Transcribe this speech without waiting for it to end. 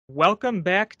Welcome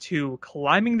back to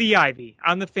Climbing the Ivy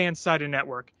on the Fansided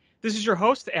Network. This is your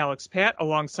host, Alex Pat,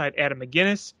 alongside Adam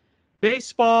McGinnis.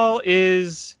 Baseball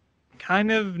is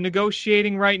kind of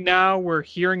negotiating right now. We're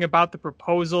hearing about the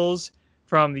proposals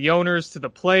from the owners to the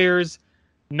players.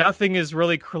 Nothing is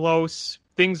really close.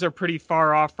 Things are pretty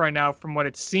far off right now from what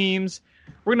it seems.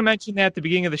 We're going to mention that at the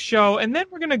beginning of the show, and then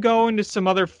we're going to go into some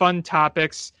other fun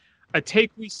topics, a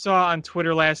take we saw on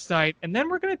Twitter last night, and then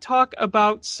we're going to talk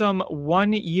about some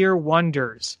one-year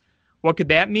wonders. What could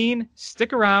that mean?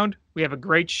 Stick around. We have a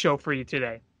great show for you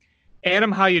today.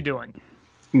 Adam, how you doing?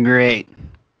 Great.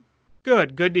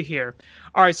 Good to hear.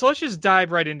 All right, so let's just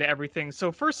dive right into everything.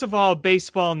 So first of all,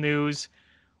 baseball news.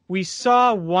 We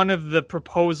saw one of the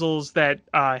proposals that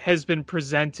has been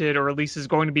presented, or at least is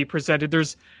going to be presented.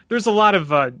 There's a lot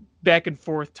of back and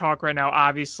forth talk right now,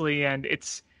 obviously, and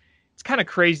it's kind of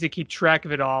crazy to keep track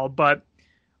of it all. But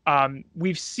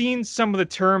we've seen some of the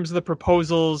terms of the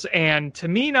proposals, and to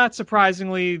me, not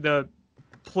surprisingly, the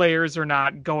players are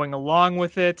not going along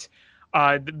with it.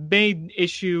 The main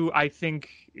issue, I think,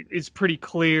 is pretty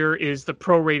clear, is the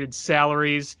prorated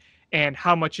salaries and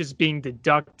how much is being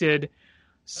deducted.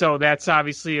 So that's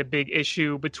obviously a big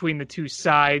issue between the two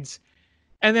sides.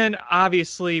 And then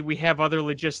obviously we have other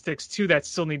logistics too that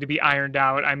still need to be ironed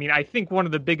out. I mean, I think one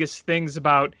of the biggest things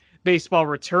about baseball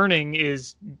returning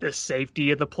is the safety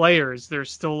of the players.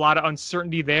 There's still a lot of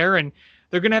uncertainty there, and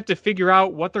they're going to have to figure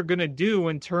out what they're going to do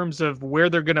in terms of where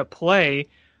they're going to play.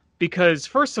 Because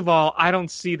first of all, I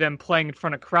don't see them playing in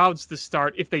front of crowds to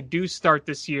start if they do start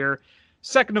this year.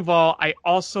 Second of all, I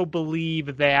also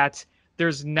believe that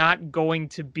there's not going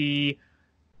to be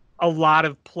a lot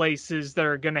of places that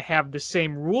are going to have the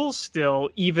same rules still,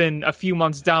 even a few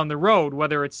months down the road,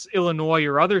 whether it's Illinois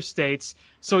or other states.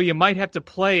 So you might have to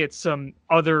play at some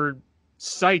other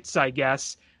sites, I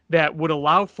guess, that would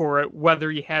allow for it,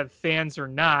 whether you have fans or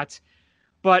not.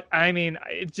 But I mean,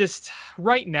 it just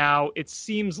right now, it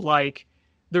seems like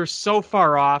they're so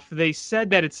far off. They said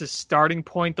that it's a starting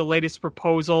point, the latest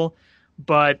proposal,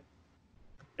 but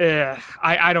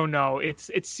I don't know.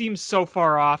 It seems so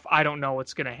far off. I don't know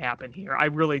what's going to happen here. I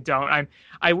really don't.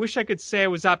 I wish I could say I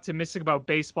was optimistic about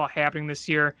baseball happening this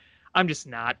year. I'm just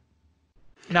not.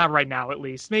 Not right now, at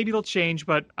least. Maybe it'll change,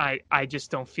 but I just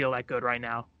don't feel that good right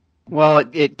now. Well,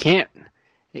 it can't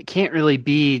really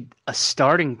be a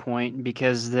starting point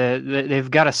because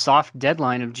they've got a soft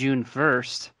deadline of June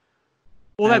 1st.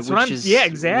 Well, that's yeah,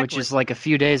 exactly. Which is like a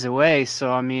few days away.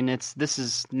 So I mean,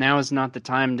 now is not the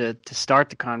time to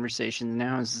start the conversation.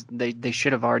 They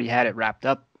should have already had it wrapped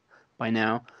up by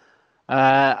now.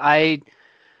 I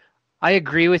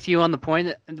agree with you on the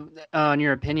point on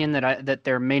your opinion that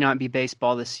there may not be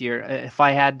baseball this year. If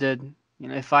I had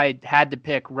to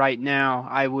pick right now,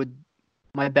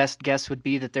 my best guess would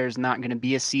be that there's not going to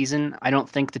be a season. I don't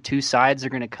think the two sides are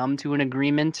going to come to an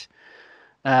agreement.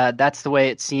 That's the way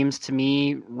it seems to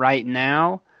me right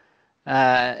now.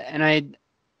 And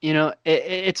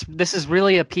this is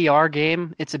really a PR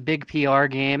game. It's a big PR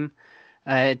game.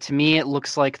 To me, it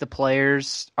looks like the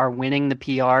players are winning the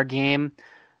PR game.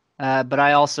 But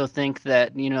I also think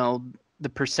that, the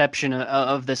perception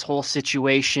of this whole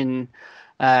situation,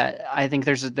 I think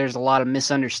there's a lot of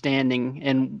misunderstanding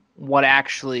in what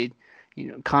actually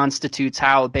constitutes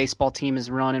how a baseball team is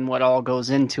run and what all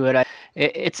goes into it.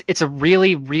 It's a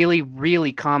really, really,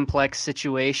 really complex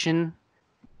situation.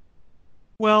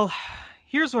 Well,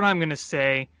 here's what I'm going to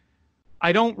say.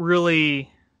 I don't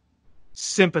really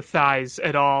sympathize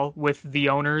at all with the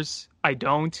owners. I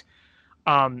don't.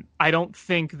 I don't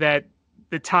think that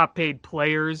the top paid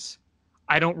players,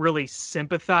 I don't really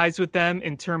sympathize with them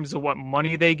in terms of what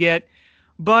money they get.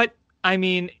 But, I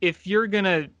mean, if you're going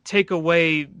to take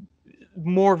away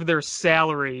more of their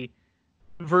salary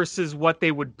versus what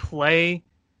they would play,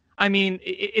 I mean,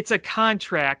 it's a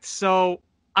contract, so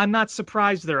I'm not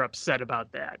surprised they're upset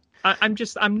about that. I'm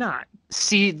not.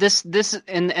 See, this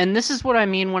is what I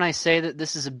mean when I say that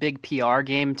this is a big PR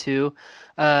game too.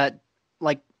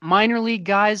 Like minor league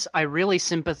guys, I really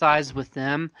sympathize with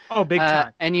them. Oh, big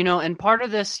time. And part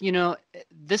of this,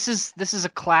 this is a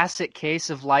classic case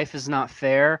of life is not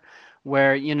fair,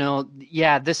 where,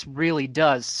 this really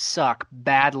does suck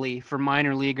badly for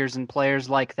minor leaguers and players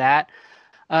like that.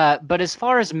 But as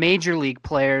far as major league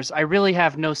players, I really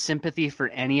have no sympathy for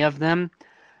any of them,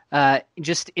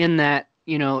 just in that,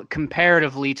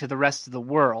 comparatively to the rest of the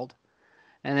world.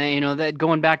 And then, that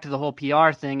going back to the whole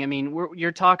PR thing, I mean,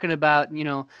 you're talking about,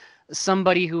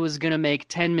 somebody who was going to make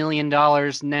 $10 million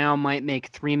now might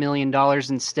make $3 million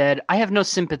instead. I have no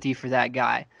sympathy for that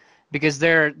guy. Because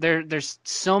there's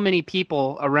so many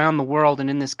people around the world and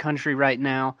in this country right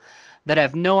now that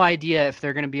have no idea if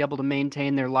they're going to be able to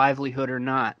maintain their livelihood or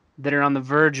not, that are on the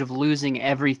verge of losing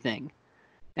everything.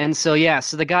 And so, yeah,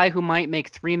 so the guy who might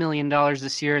make $3 million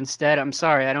this year instead, I'm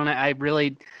sorry, I don't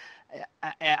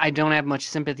have much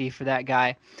sympathy for that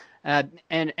guy.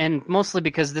 And mostly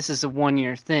because this is a 1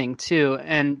 year thing too.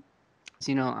 And,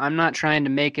 I'm not trying to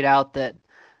make it out that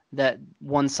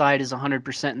one side is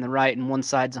 100% in the right and one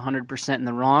side's 100% in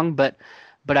the wrong, but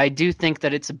I do think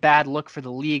that it's a bad look for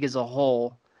the league as a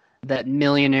whole that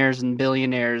millionaires and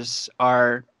billionaires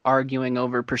are arguing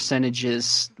over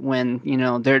percentages when,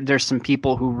 there's some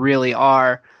people who really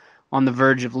are on the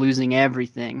verge of losing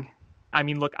everything. I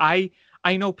mean, look, I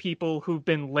know people who've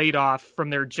been laid off from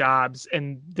their jobs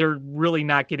and they're really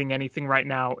not getting anything right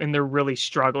now and they're really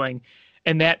struggling,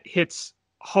 and that hits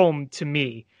home to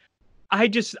me.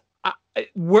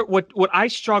 What I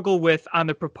struggle with on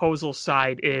the proposal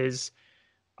side is,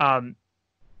 do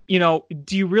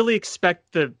you really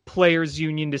expect the players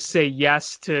union to say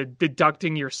yes to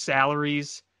deducting your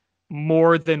salaries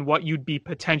more than what you'd be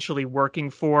potentially working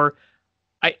for?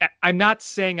 I'm not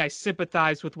saying I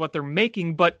sympathize with what they're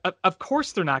making, but of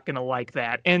course they're not going to like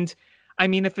that. And I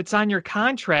mean, if it's on your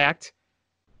contract,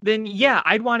 then yeah,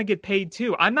 I'd want to get paid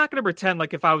too. I'm not going to pretend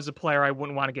like if I was a player, I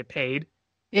wouldn't want to get paid.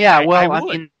 Yeah, well, I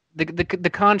mean, the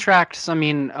contracts, I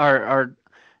mean, are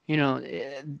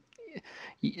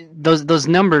those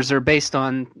numbers are based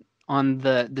on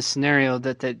the scenario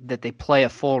that they play a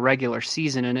full regular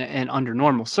season and under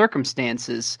normal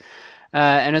circumstances.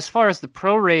 And as far as the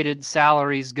prorated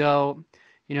salaries go,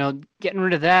 getting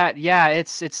rid of that, yeah,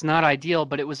 it's not ideal,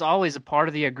 but it was always a part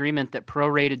of the agreement that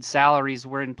prorated salaries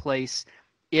were in place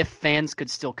if fans could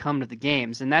still come to the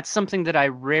games. And that's something that I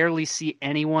rarely see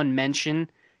anyone mention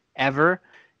ever.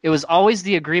 It was always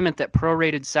the agreement that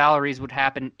prorated salaries would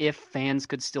happen if fans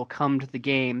could still come to the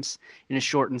games in a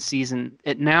shortened season.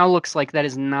 It now looks like that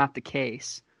is not the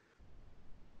case.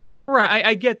 Right,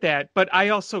 I get that, but I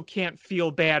also can't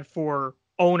feel bad for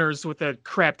owners with a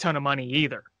crap ton of money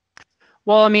either.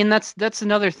 Well, I mean, that's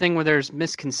another thing where there's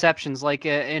misconceptions, like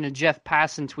in a Jeff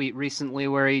Passan tweet recently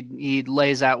where he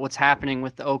lays out what's happening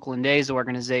with the Oakland A's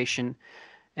organization.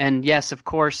 And yes, of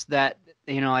course, that,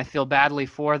 I feel badly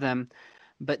for them.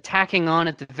 But tacking on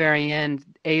at the very end,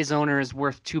 A's owner is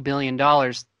worth $2 billion.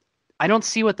 I don't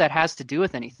see what that has to do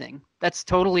with anything. That's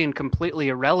totally and completely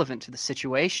irrelevant to the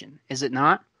situation, is it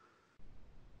not?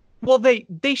 Well,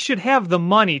 they should have the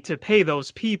money to pay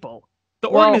those people. The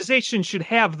organization should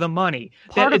have the money.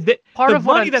 The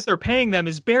money that they're paying them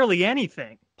is barely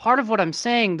anything. Part of what I'm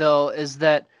saying, though, is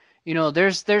that,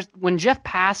 there's when Jeff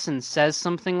Passan says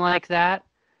something like that,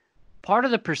 part of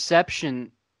the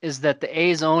perception is that the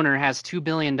A's owner has $2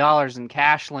 billion in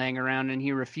cash laying around and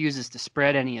he refuses to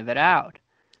spread any of it out.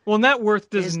 Well, net worth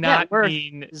does not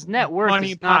mean his net worth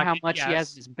is not how much he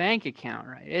has in his bank account,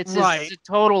 right? It's a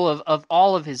total of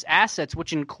all of his assets,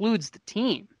 which includes the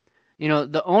team.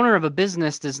 The owner of a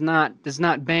business does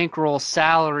not bankroll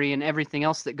salary and everything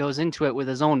else that goes into it with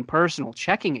his own personal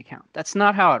checking account. That's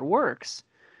not how it works.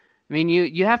 I mean,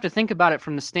 you have to think about it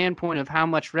from the standpoint of how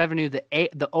much revenue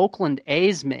the Oakland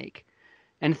A's make.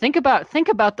 And think about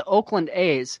the Oakland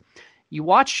A's. You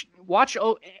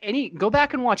go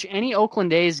back and watch any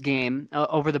Oakland A's game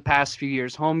over the past few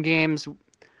years, home games.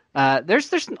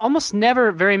 There's almost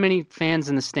never very many fans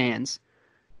in the stands.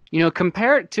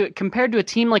 Compared to a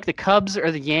team like the Cubs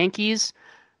or the Yankees,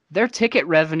 their ticket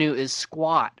revenue is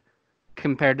squat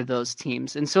compared to those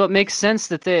teams, and so it makes sense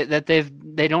that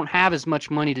they don't have as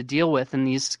much money to deal with in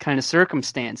these kind of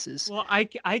circumstances. Well,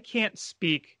 I can't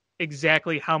speak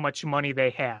exactly how much money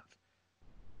they have.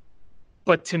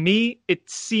 But to me, it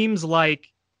seems like,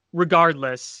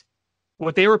 regardless,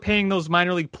 what they were paying those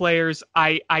minor league players,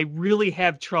 I really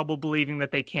have trouble believing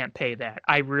that they can't pay that.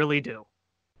 I really do.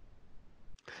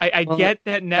 I get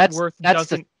that net worth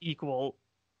doesn't equal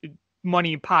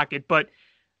money in pocket, but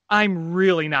I'm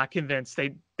really not convinced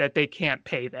that they can't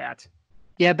pay that.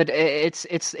 Yeah, but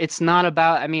it's not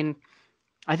about. I mean,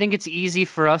 I think it's easy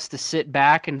for us to sit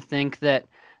back and think that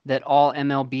all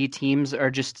MLB teams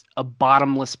are just a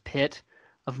bottomless pit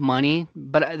of money.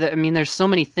 But I mean, there's so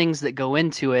many things that go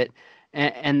into it.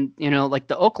 And like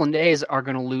the Oakland A's are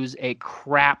going to lose a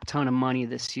crap ton of money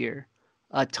this year.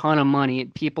 A ton of money.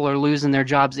 People are losing their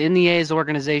jobs in the A's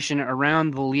organization,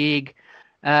 around the league.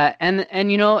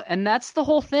 And that's the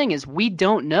whole thing, is we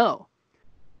don't know.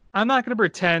 I'm not going to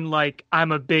pretend like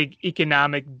I'm a big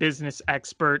economic business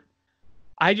expert.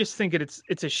 I just think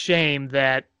it's a shame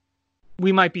that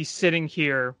we might be sitting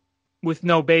here with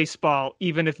no baseball,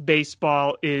 even if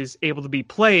baseball is able to be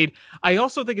played. I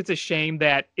also think it's a shame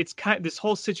that this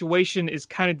whole situation is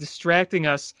kind of distracting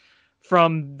us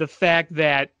from the fact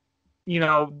that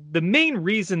the main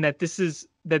reason that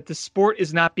the sport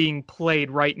is not being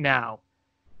played right now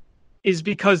is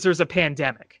because there's a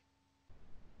pandemic.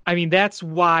 I mean, that's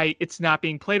why it's not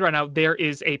being played right now. There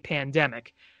is a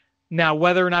pandemic. Now,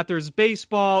 whether or not there's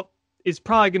baseball is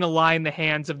probably going to lie in the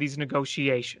hands of these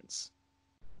negotiations.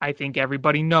 I think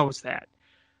everybody knows that.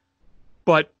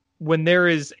 But when there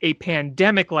is a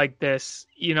pandemic like this,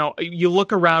 you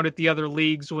look around at the other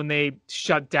leagues when they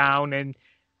shut down, and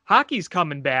hockey's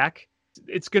coming back.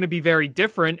 It's going to be very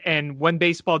different. And when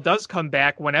baseball does come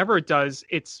back, whenever it does,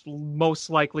 it's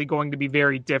most likely going to be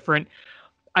very different.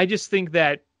 I just think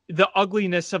that the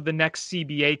ugliness of the next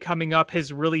CBA coming up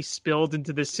has really spilled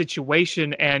into this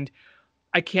situation. And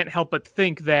I can't help but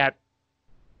think that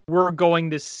we're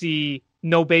going to see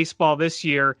no baseball this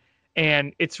year.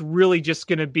 And it's really just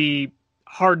going to be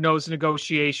hard-nosed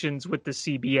negotiations with the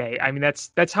CBA. I mean,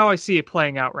 that's how I see it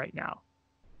playing out right now.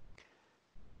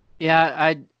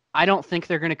 Yeah, I don't think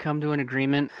they're going to come to an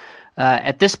agreement.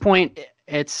 At this point,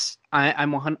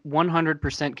 I'm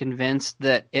 100% convinced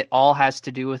that it all has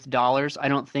to do with dollars. I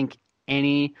don't think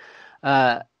any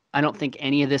of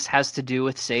this has to do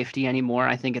with safety anymore.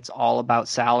 I think it's all about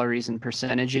salaries and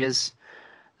percentages.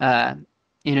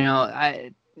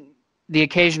 The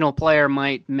occasional player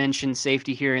might mention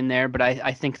safety here and there, but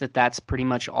I think that's pretty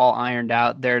much all ironed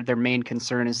out. Their main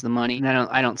concern is the money, and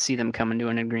I don't see them coming to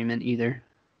an agreement either.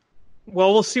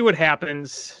 Well, we'll see what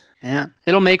happens. Yeah,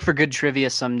 it'll make for good trivia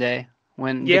someday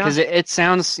because it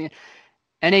sounds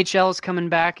NHL is coming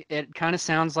back. It kind of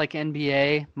sounds like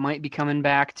NBA might be coming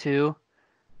back too.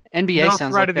 NBA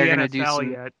sounds like they're going to do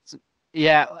some. Yet.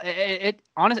 Yeah,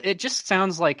 it just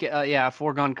sounds like a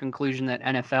foregone conclusion that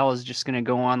NFL is just going to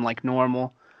go on like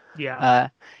normal. Yeah.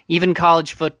 Even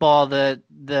college football, the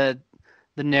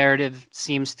narrative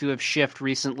seems to have shifted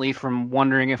recently from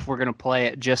wondering if we're going to play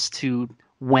it just to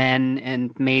when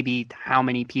and maybe how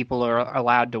many people are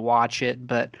allowed to watch it.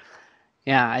 But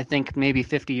yeah, I think maybe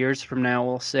 50 years from now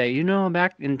we'll say,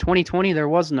 back in 2020 there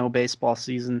was no baseball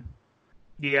season.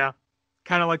 Yeah,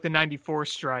 kind of like the '94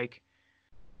 strike.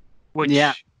 Which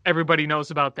everybody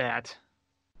knows about that,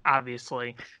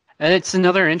 obviously. And it's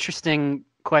another interesting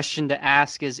question to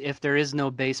ask is if there is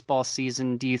no baseball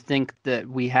season, do you think that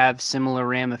we have similar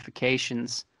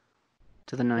ramifications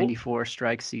to the '94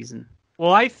 strike season?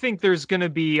 Well, I think there's going to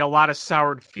be a lot of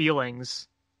soured feelings,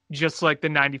 just like the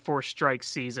 '94 strike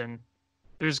season.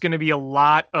 There's going to be a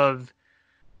lot of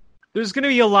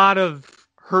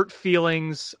hurt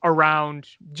feelings around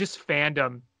just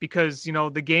fandom because,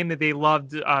 the game that they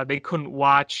loved, they couldn't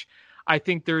watch. I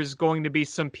think there's going to be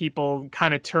some people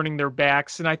kind of turning their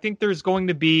backs, and I think there's going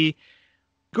to be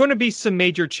some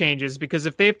major changes because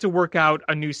if they have to work out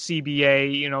a new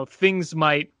CBA, things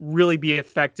might really be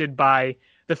affected by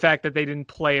the fact that they didn't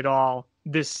play at all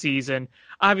this season.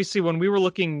 Obviously, when we were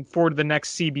looking forward to the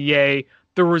next CBA,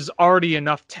 there was already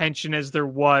enough tension as there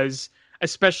was,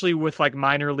 especially with like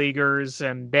minor leaguers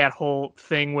and that whole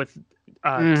thing with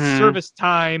service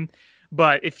time.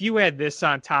 But if you add this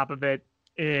on top of it,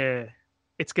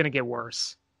 it's going to get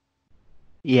worse.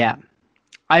 Yeah.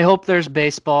 I hope there's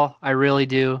baseball. I really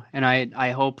do. And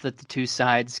I hope that the two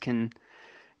sides can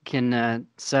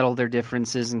settle their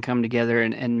differences and come together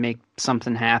and make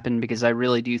something happen because I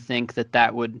really do think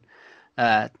that would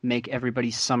make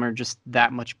everybody's summer just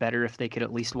that much better if they could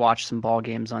at least watch some ball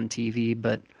games on TV.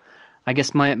 But I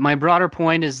guess my broader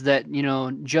point is that,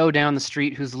 Joe down the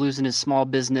street who's losing his small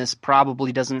business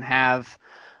probably doesn't have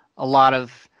a lot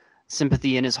of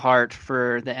sympathy in his heart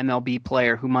for the MLB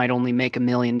player who might only make $1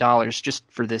 million just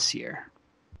for this year.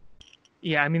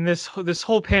 Yeah, I mean, this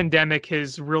whole pandemic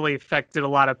has really affected a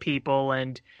lot of people,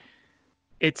 and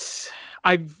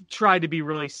I've tried to be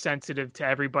really sensitive to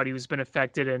everybody who's been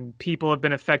affected, and people have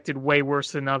been affected way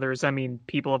worse than others. I mean,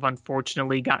 people have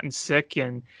unfortunately gotten sick,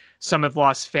 and some have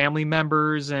lost family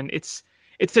members, and it's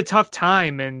a tough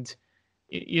time. And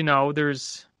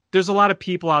there's a lot of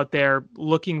people out there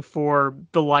looking for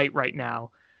the light right now,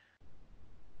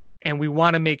 and we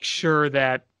want to make sure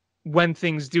that when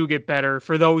things do get better,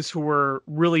 for those who were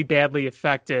really badly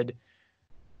affected,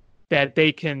 that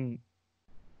they can,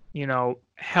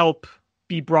 help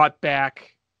be brought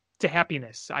back to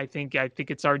happiness. I think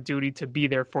it's our duty to be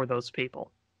there for those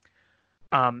people.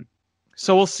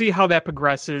 So we'll see how that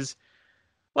progresses.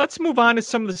 Let's move on to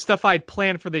some of the stuff I'd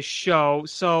planned for this show.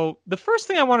 So the first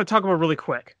thing I want to talk about really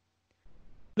quick.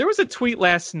 There was a tweet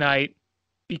last night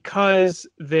because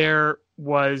there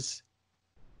was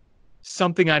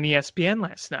something on ESPN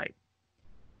last night.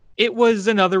 It was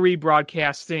another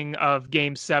rebroadcasting of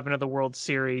Game 7 of the World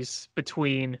Series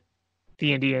between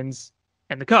the Indians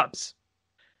and the Cubs.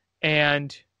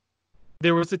 And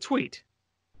there was a tweet.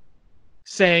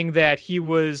 saying that he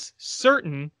was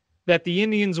certain that the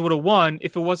Indians would have won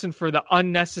if it wasn't for the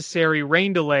unnecessary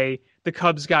rain delay the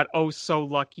Cubs got oh so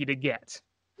lucky to get.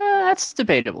 That's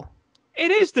debatable.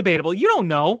 It is debatable. You don't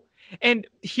know. And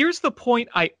here's the point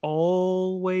I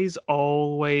always,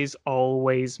 always,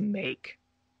 always make.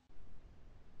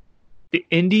 The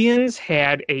Indians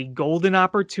had a golden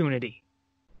opportunity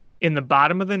in the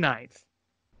bottom of the ninth,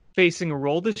 facing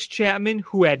Aroldis Chapman,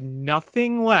 who had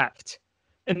nothing left.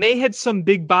 And they had some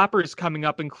big boppers coming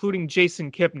up, including Jason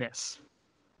Kipnis.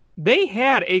 They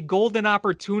had a golden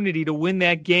opportunity to win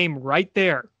that game right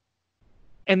there.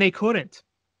 And they couldn't.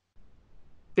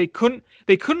 They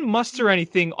couldn't muster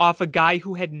anything off a guy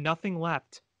who had nothing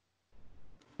left.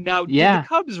 Now, did the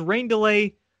Cubs' rain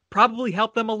delay probably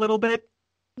help them a little bit?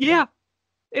 Yeah,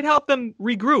 it helped them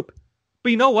regroup.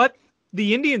 But you know what?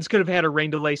 The Indians could have had a rain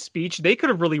delay speech. They could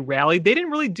have really rallied. They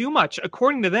didn't really do much.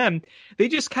 According to them, they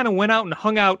just kind of went out and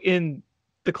hung out in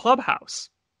the clubhouse.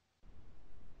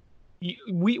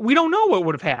 We don't know what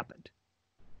would have happened.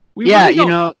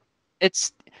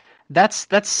 That's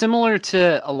similar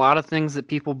to a lot of things that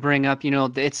people bring up.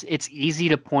 It's easy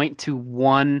to point to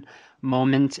one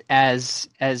moment as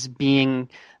being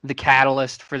the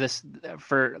catalyst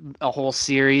for a whole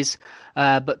series,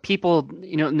 but people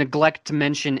neglect to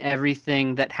mention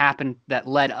everything that happened that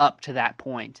led up to that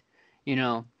point.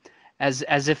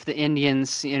 As if the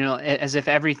Indians, as if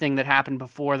everything that happened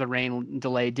before the rain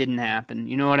delay didn't happen.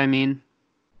 You know what I mean?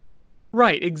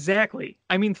 Right, exactly.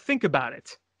 I mean, think about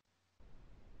it.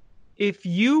 If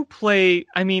you play,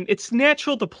 it's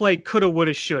natural to play coulda,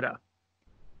 woulda, shoulda.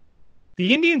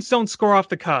 The Indians don't score off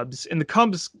the Cubs, and the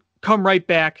Cubs come right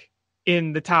back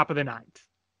in the top of the ninth.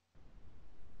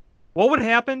 What would have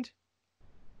happened?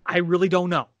 I really don't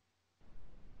know.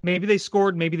 Maybe they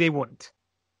scored, maybe they wouldn't.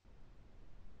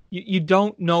 You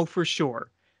don't know for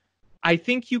sure. I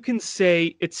think you can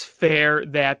say it's fair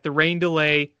that the rain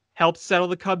delay helped settle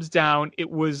the Cubs down.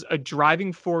 It was a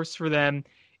driving force for them.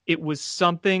 It was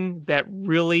something that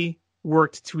really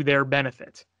worked to their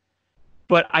benefit.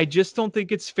 But I just don't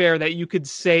think it's fair that you could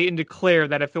say and declare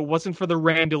that if it wasn't for the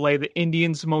rain delay, the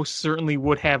Indians most certainly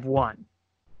would have won.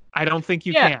 I don't think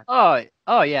you can. Oh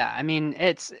yeah. I mean,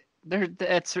 it's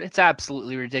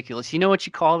absolutely ridiculous. You know what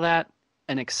you call that?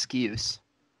 An excuse.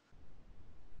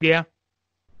 Yeah.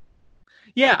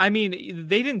 Yeah, they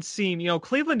didn't seem,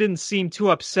 Cleveland didn't seem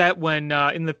too upset when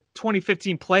in the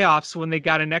 2015 playoffs when they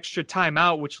got an extra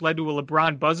timeout, which led to a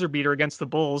LeBron buzzer beater against the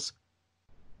Bulls.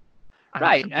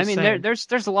 Right.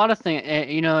 There's a lot of things,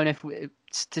 and if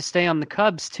to stay on the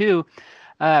Cubs too,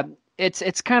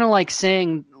 it's kind of like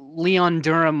saying Leon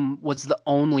Durham was the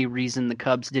only reason the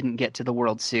Cubs didn't get to the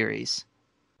World Series.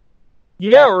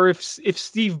 Yeah, or if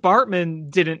Steve Bartman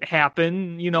didn't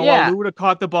happen, Lou would have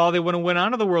caught the ball, they wouldn't have went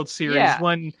on to the World Series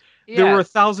when there were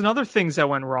 1,000 other things that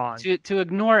went wrong. To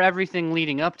ignore everything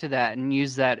leading up to that and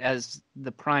use that as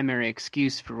the primary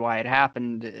excuse for why it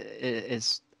happened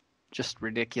is just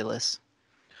ridiculous.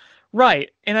 Right.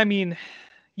 And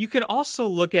you can also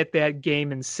look at that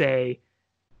game and say,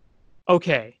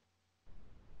 okay,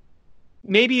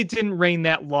 maybe it didn't rain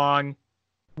that long.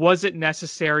 Was it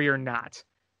necessary or not?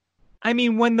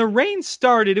 When the rain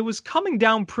started, it was coming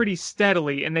down pretty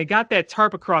steadily, and they got that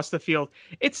tarp across the field.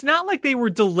 It's not like they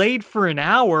were delayed for an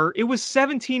hour. It was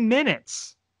 17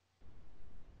 minutes.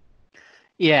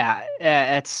 Yeah,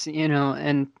 it's,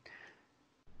 and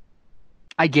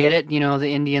I get it. The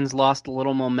Indians lost a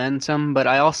little momentum, but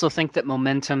I also think that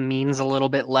momentum means a little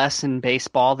bit less in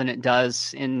baseball than it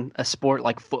does in a sport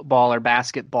like football or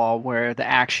basketball, where the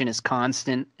action is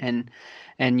constant and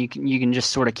you can just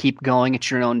sort of keep going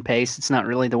at your own pace. It's not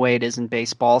really the way it is in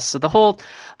baseball. So the whole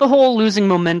losing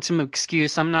momentum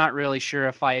excuse, I'm not really sure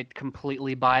if I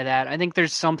completely buy that. I think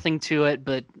there's something to it,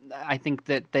 but I think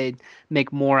that they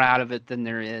make more out of it than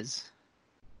there is.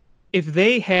 If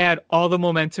they had all the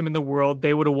momentum in the world,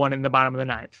 they would have won in the bottom of the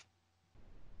ninth.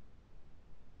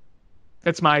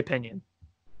 That's my opinion.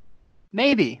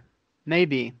 Maybe.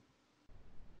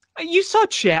 You saw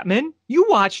Chapman. You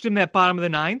watched him at bottom of the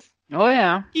ninth. Oh,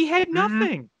 yeah. He had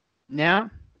nothing. Mm-hmm. Yeah.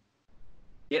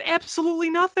 He had absolutely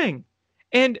nothing.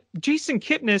 And Jason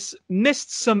Kipnis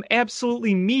missed some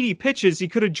absolutely meaty pitches he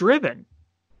could have driven.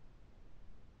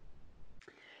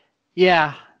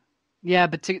 Yeah. Yeah,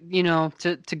 but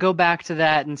to go back to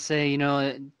that and say,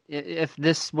 if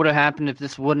this would have happened, if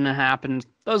this wouldn't have happened,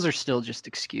 those are still just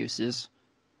excuses.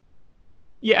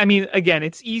 Yeah, again,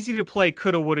 it's easy to play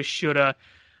coulda, woulda, shoulda.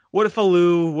 What if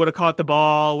Alou would have caught the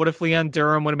ball? What if Leon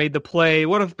Durham would have made the play?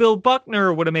 What if Bill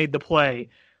Buckner would have made the play?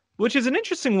 Which is an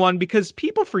interesting one because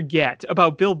people forget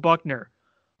about Bill Buckner,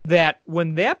 that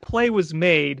when that play was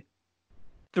made,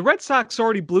 the Red Sox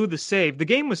already blew the save. The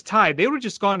game was tied. They would have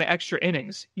just gone to extra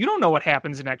innings. You don't know what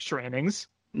happens in extra innings.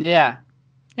 Yeah.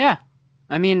 Yeah.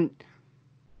 I mean,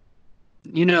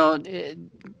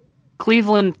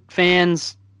 Cleveland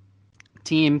fans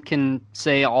team can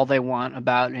say all they want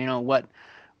about, what,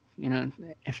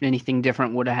 if anything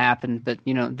different would have happened, but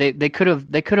they could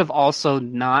have also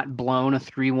not blown a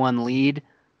 3-1 lead.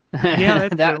 Yeah,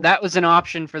 that was an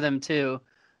option for them too.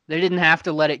 They didn't have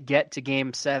to let it get to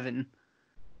game 7.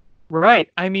 Right.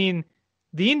 I mean,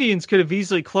 the Indians could have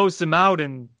easily closed them out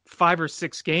in 5 or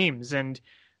 6 games, and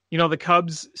the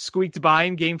Cubs squeaked by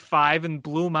in game 5 and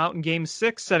blew them out in game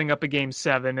 6, setting up a game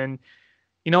 7. And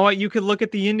you know what? You could look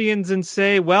at the Indians and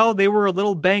say, well, they were a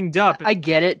little banged up. I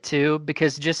get it too,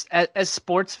 because just as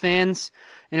sports fans,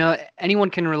 anyone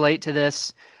can relate to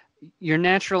this. Your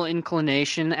natural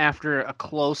inclination after a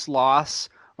close loss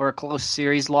or a close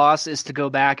series loss is to go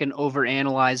back and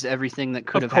overanalyze everything that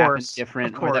could have happened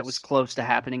different or that was close to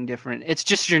happening different. It's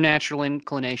just your natural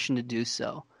inclination to do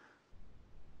so.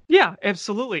 Yeah,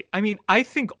 absolutely. I mean, I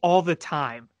think all the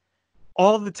time,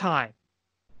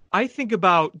 I think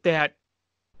about that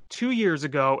 2 years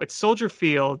ago at Soldier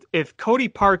Field, if Cody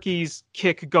Parkey's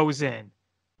kick goes in,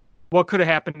 what could have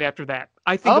happened after that?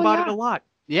 I think about it a lot.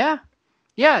 Yeah.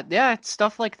 It's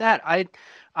stuff like that.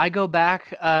 I go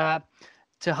back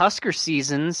to Husker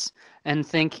seasons and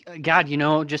think, God,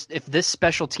 just if this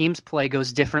special teams play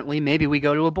goes differently, maybe we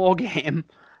go to a bowl game.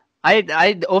 I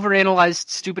overanalyzed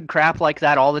stupid crap like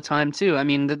that all the time too. I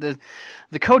mean, the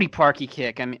Cody Parkey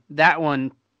kick. I mean, that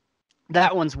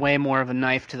one's way more of a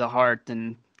knife to the heart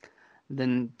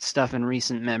than stuff in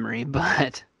recent memory.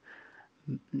 But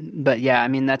yeah, I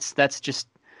mean, that's just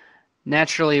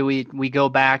naturally we go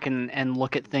back and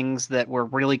look at things that were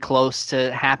really close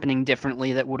to happening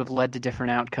differently that would have led to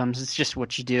different outcomes. It's just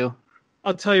what you do.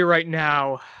 I'll tell you right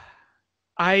now,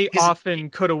 I often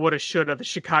coulda, woulda, shoulda the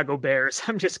Chicago Bears.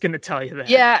 I'm just going to tell you that.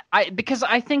 Yeah, because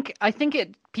I think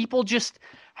people just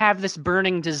have this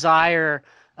burning desire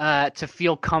to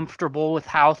feel comfortable with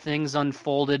how things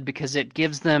unfolded because it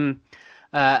gives them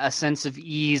a sense of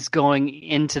ease going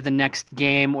into the next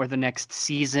game or the next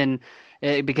season.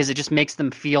 Because it just makes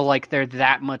them feel like they're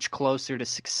that much closer to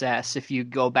success. If you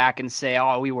go back and say,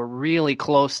 "Oh, we were really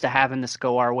close to having this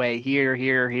go our way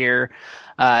here."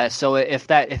 So if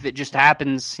it just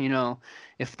happens,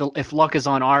 if luck is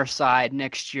on our side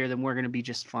next year, then we're going to be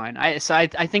just fine. I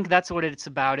think that's what it's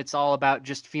about. It's all about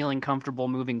just feeling comfortable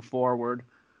moving forward.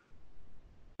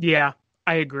 Yeah,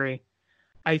 I agree.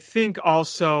 I think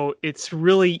also it's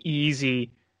really easy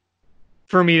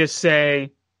for me to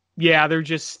say, yeah, they're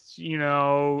just,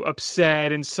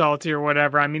 upset and salty or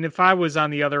whatever. I mean, if I was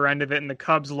on the other end of it and the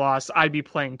Cubs lost, I'd be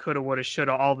playing coulda, woulda,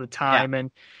 shoulda all the time. Yeah.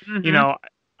 And,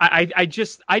 I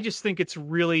just think it's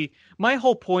really, my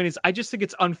whole point is I just think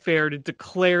it's unfair to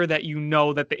declare that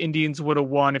that the Indians would have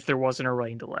won if there wasn't a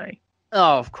rain delay.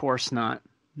 Oh, of course not.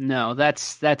 No,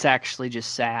 that's actually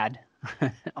just sad.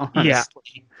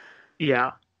 Honestly.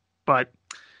 Yeah. But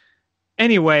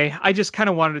anyway, I just kind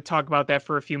of wanted to talk about that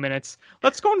for a few minutes.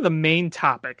 Let's go into the main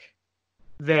topic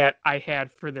that I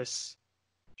had for this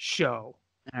show.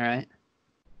 All right.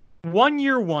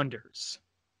 1-year wonders.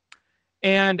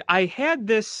 And I had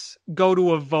this go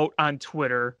to a vote on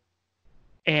Twitter.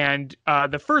 And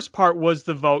the first part was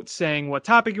the vote saying what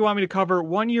topic you want me to cover.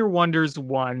 1-year wonders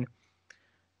won.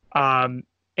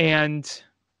 And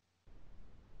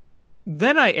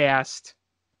then I asked,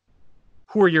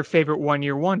 who are your favorite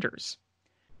 1-year wonders?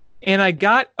 And I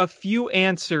got a few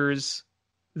answers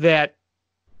that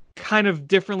kind of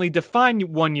differently define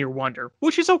 1-year wonder,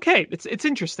 which is okay. It's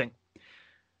interesting.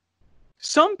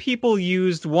 Some people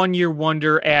used 1-year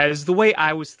wonder as the way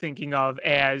I was thinking of,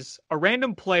 as a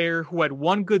random player who had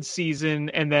one good season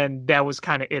and then that was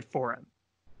kind of it for him.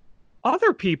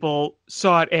 Other people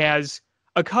saw it as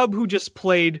a Cub who just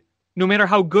played, no matter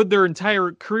how good their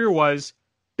entire career was,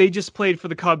 they just played for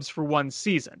the Cubs for one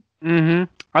season. Mm-hmm.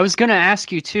 I was going to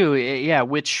ask you too,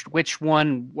 which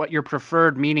one, what your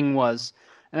preferred meaning was.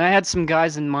 And I had some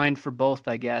guys in mind for both,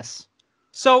 I guess.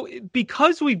 So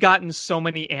because we've gotten so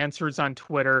many answers on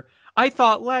Twitter, I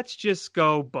thought let's just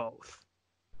go both.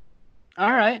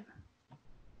 All right.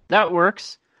 That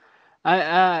works.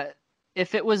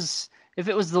 If it was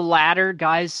the latter,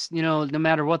 guys, no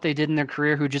matter what they did in their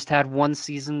career who just had one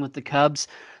season with the Cubs,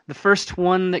 the first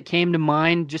one that came to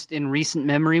mind just in recent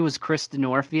memory was Chris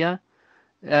Denorfia.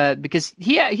 Because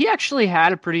he actually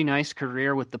had a pretty nice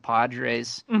career with the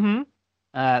Padres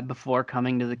before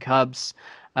coming to the Cubs.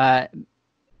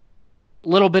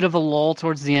 Little bit of a lull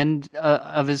towards the end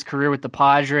of his career with the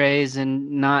Padres, and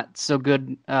not so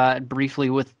good briefly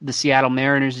with the Seattle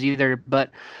Mariners either. But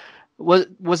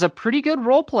Was a pretty good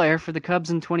role player for the Cubs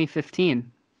in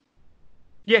 2015.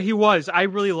 Yeah, he was. I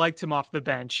really liked him off the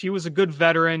bench. He was a good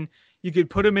veteran. You could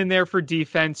put him in there for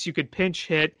defense. You could pinch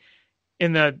hit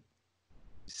in the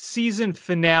season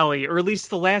finale, or at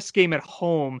least the last game at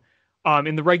home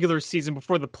in the regular season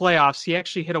before the playoffs. He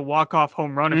actually hit a walk-off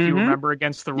home run, if you Mm-hmm. remember,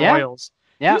 against the Yeah, Royals.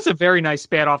 He yeah. was a very nice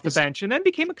bat off the His bench and then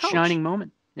became a coach. shining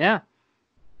moment. Yeah.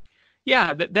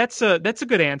 Yeah, that's a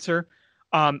good answer.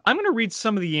 I'm going to read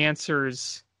some of the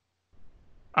answers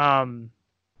um,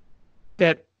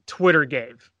 that Twitter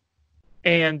gave,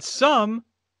 and some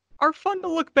are fun to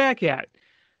look back at.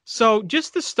 So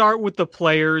just to start with the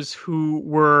players who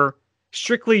were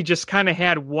strictly just kind of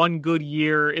had one good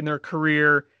year in their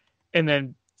career and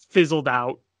then fizzled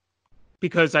out,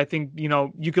 because I think,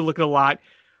 you could look at a lot.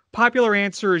 Popular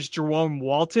answer is Jerome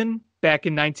Walton back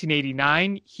in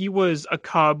 1989. He was a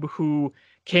Cub who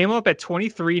came up at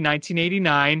 23,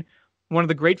 1989, one of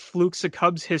the great flukes of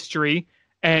Cubs history.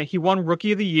 And he won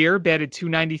Rookie of the Year, batted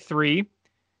 293.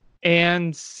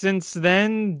 And since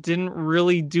then, didn't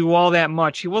really do all that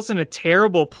much. He wasn't a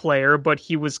terrible player, but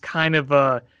he was kind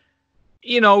of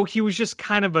he was just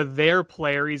kind of a there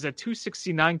player. He's a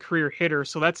 269 career hitter,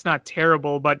 so that's not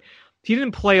terrible, but he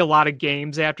didn't play a lot of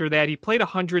games after that. He played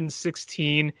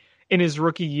 116 in his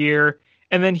rookie year,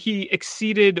 and then he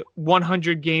exceeded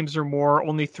 100 games or more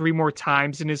only 3 more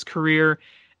times in his career.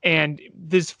 And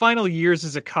his final years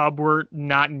as a Cub were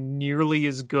not nearly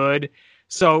as good.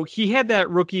 So he had that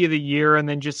Rookie of the Year and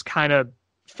then just kind of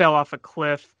fell off a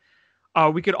cliff.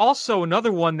 We could also,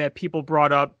 another one that people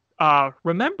brought up,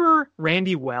 remember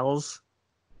Randy Wells?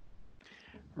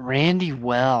 Randy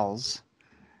Wells.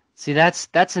 See,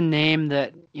 that's a name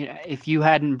that, if you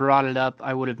hadn't brought it up,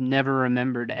 I would have never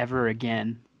remembered ever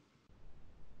again.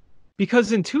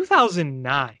 Because in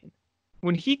 2009,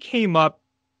 when he came up,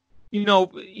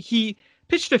 he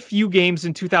pitched a few games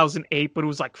in 2008, but it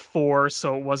was like 4,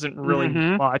 so it wasn't really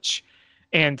much.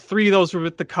 And 3 of those were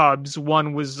with the Cubs.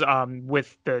 1 was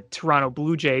with the Toronto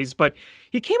Blue Jays. But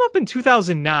he came up in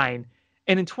 2009,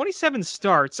 and in 27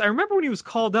 starts, I remember when he was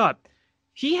called up,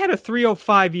 he had a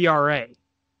 3.05 ERA.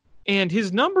 And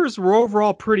his numbers were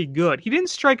overall pretty good. He didn't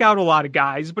strike out a lot of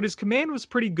guys, but his command was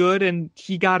pretty good, and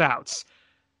he got outs.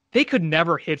 They could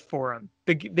never hit for him.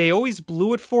 They always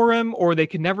blew it for him, or they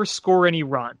could never score any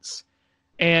runs.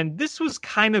 And this was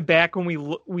kind of back when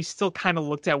we still kind of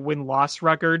looked at win-loss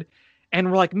record, and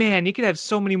we're like, man, he could have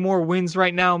so many more wins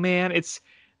right now, man.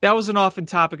 That was an often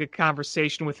topic of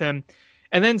conversation with him.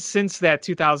 And then since that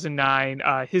 2009,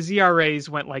 his ERAs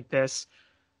went like this: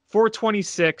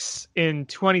 4.26 in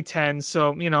 2010,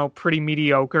 so pretty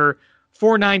mediocre.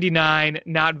 4.99,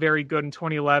 not very good in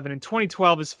 2011. In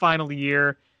 2012, his final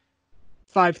year,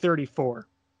 5.34.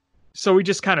 So he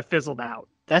just kind of fizzled out.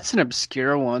 That's an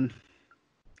obscure one.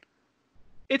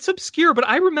 It's obscure, but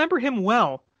I remember him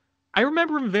well. I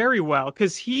remember him very well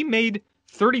because he made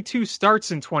 32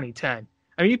 starts in 2010.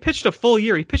 I mean, he pitched a full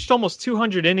year. He pitched almost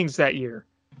 200 innings that year.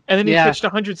 And then he pitched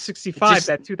 165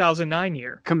 that 2009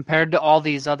 year. Compared to all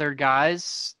these other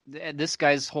guys, this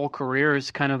guy's whole career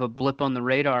is kind of a blip on the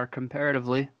radar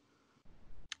comparatively.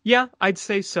 Yeah, I'd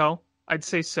say so.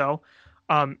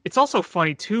 It's also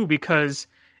funny, too, because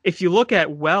if you look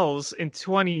at Wells in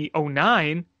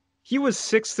 2009, he was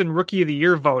 6th in Rookie of the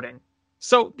Year voting.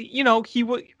 So, he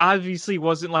obviously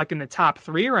wasn't like in the top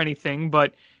 3 or anything,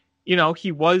 but,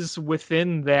 he was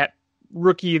within that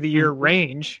Rookie of the Year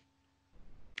range.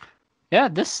 Yeah,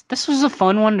 this was a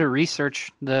fun one to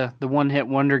research, the one-hit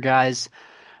wonder guys.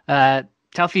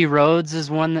 Tuffy Rhodes is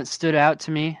one that stood out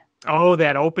to me. Oh,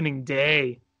 that opening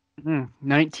day.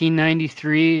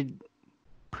 1993,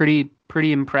 pretty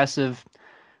impressive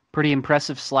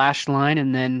slash line,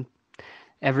 and then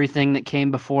everything that came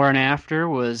before and after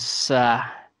was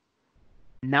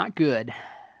not good,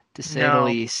 to say the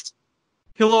least.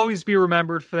 He'll always be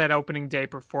remembered for that opening day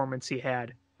performance he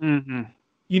had. Mm-hmm.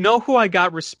 You know who I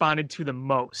got responded to the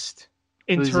most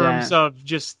in terms of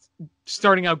just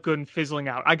starting out good and fizzling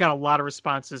out? I got a lot of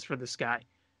responses for this guy.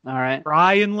 All right.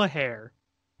 Brian LaHair.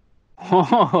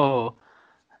 Oh,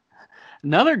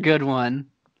 another good one.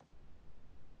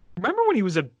 Remember when he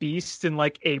was a beast in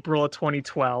like April of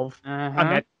 2012 on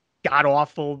that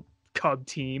god-awful Cub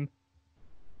team?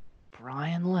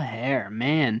 Brian LaHair,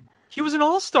 man. He was an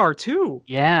all-star too.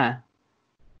 Yeah.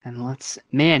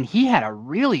 And he had a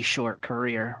really short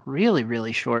career. Really,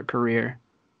 really short career.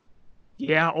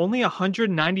 Yeah, only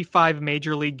 195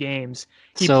 major league games.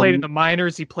 He played in the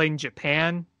minors. He played in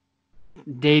Japan.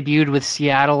 Debuted with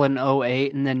Seattle in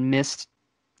 2008 and then missed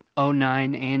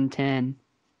 2009 and 10.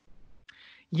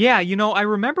 Yeah, I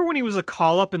remember when he was a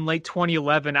call-up in late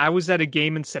 2011, I was at a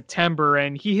game in September,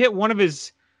 and he hit one of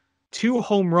his two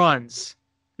home runs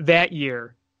that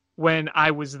year when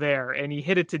I was there, and he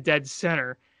hit it to dead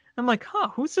center. I'm like,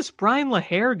 who's this Brian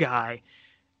LaHair guy?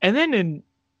 And then in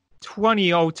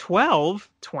 2012,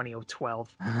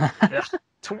 ugh,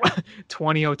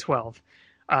 2012,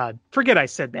 forget I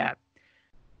said that.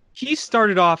 He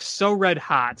started off so red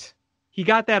hot. He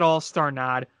got that all-star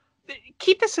nod.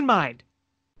 Keep this in mind.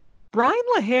 Brian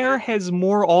LaHair has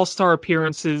more all-star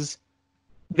appearances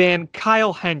than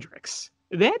Kyle Hendricks.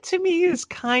 That to me is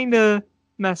kind of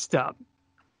messed up.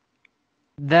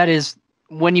 That is,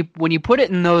 when you put it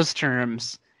in those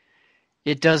terms,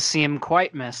 it does seem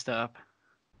quite messed up.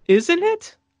 Isn't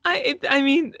it? I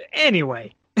mean,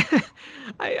 anyway,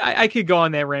 I could go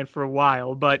on that rant for a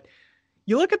while, but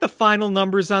you look at the final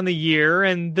numbers on the year,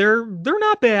 and they're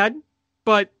not bad.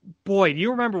 But boy, do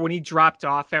you remember when he dropped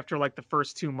off after like the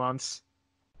first 2 months?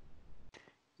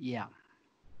 Yeah.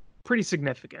 Pretty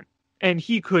significant. And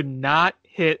he could not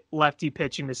hit lefty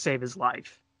pitching to save his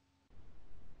life.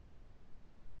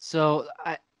 So,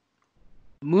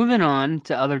 moving on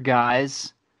to other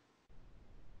guys,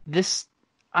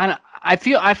 I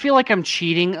feel like I'm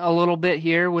cheating a little bit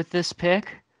here with this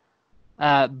pick,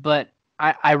 but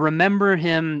I remember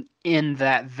him in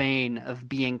that vein of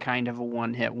being kind of a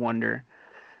one-hit wonder.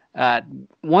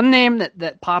 One name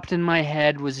that popped in my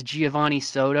head was Giovanni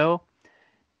Soto,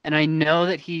 and I know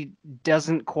that he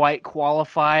doesn't quite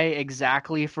qualify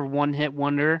exactly for one-hit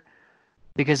wonder,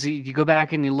 because you go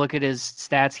back and you look at his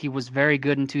stats, he was very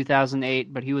good in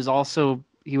 2008, but he was also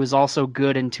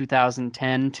good in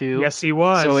 2010 too. Yes, he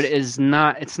was. So it's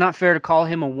not fair to call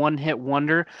him a one-hit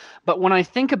wonder. But when I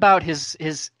think about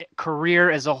his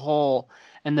career as a whole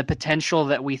and the potential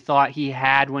that we thought he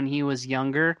had when he was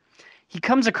younger, he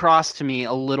comes across to me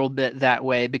a little bit that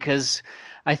way, because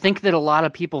I think that a lot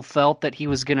of people felt that he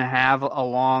was going to have a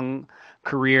long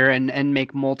career and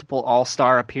make multiple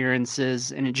all-star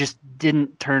appearances, and it just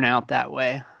didn't turn out that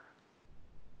way.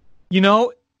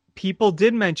 People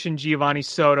did mention Giovanni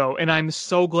Soto, and I'm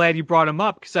so glad you brought him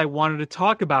up because I wanted to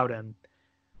talk about him.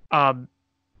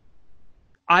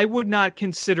 I would not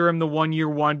consider him the one-year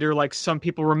wonder like some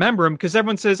people remember him, because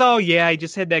everyone says, oh, yeah, he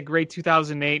just had that great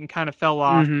 2008 and kind of fell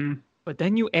off. Mm-hmm. But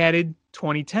then you added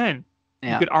 2010.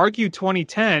 Yeah. You could argue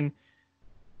 2010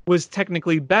 was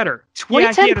technically better.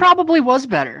 2010 probably was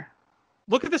better.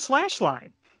 Look at the slash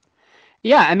line.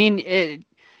 Yeah, I mean,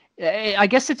 I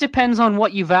guess it depends on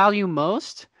what you value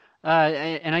most.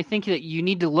 And I think that you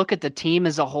need to look at the team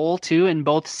as a whole too in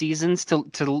both seasons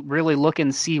to really look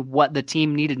and see what the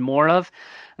team needed more of.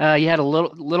 You had a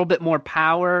little bit more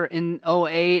power in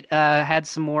 08, had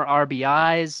some more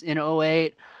RBIs in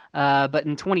 08. But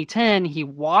in 2010, he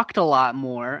walked a lot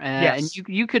more, yes. And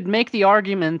you could make the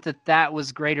argument that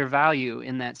was greater value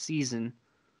in that season.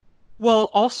 Well,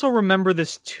 also remember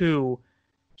this too.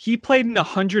 He played in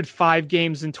 105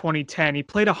 games in 2010. He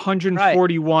played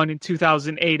 141 in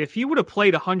 2008. If he would have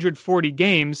played 140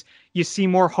 games, you see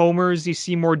more homers, you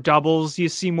see more doubles, you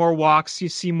see more walks, you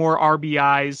see more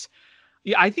RBIs.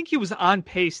 Yeah, I think he was on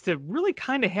pace to really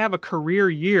kind of have a career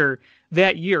year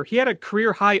that year. He had a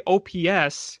career high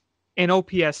OPS and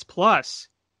OPS plus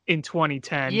in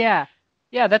 2010. Yeah,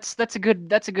 that's a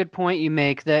good point you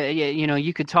make. That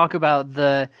you could talk about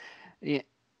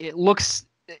it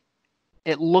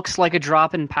looks like a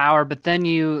drop in power, but then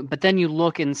you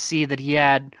look and see that he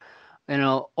had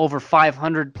over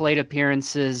 500 plate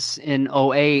appearances in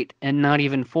 08 and not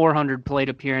even 400 plate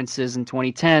appearances in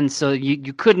 2010. So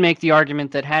you could make the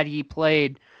argument that had he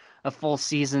played a full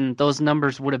season, those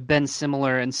numbers would have been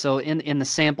similar. And so in the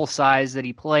sample size that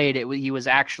he played, he was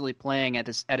actually playing at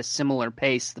a similar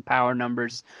pace, the power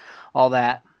numbers, all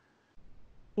that.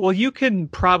 Well, you can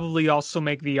probably also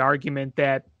make the argument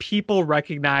that people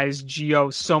recognized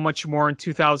Gio so much more in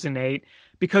 2008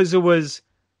 because it was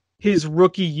his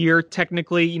rookie year,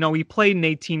 technically. He played in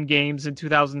 18 games in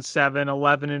 2007,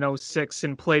 11 in 06,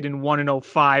 and played in 1 in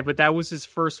 05, but that was his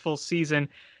first full season.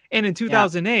 And in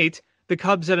 2008, the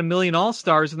Cubs had 1 million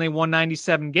All-Stars and they won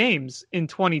 97 games. In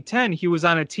 2010, he was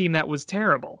on a team that was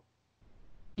terrible.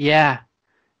 Yeah,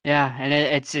 and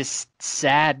it's just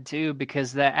sad too,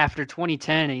 because after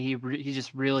 2010, he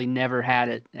just really never had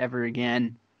it ever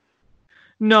again.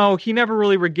 No, he never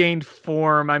really regained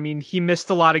form. I mean, he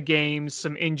missed a lot of games,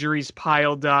 some injuries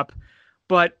piled up.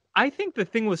 But I think the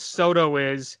thing with Soto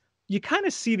is you kind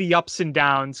of see the ups and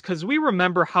downs, because we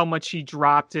remember how much he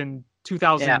dropped in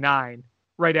 2009,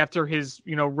 right after his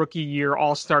rookie year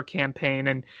All-Star campaign.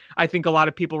 And I think a lot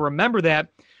of people remember that.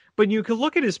 But you could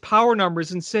look at his power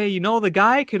numbers and say, the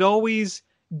guy could always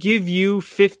give you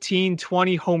 15,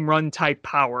 20 home run type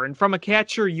power. And from a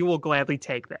catcher, you will gladly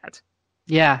take that.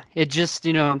 Yeah, it just,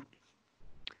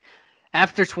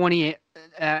 after 2008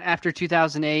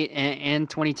 and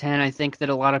 2010, I think that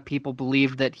a lot of people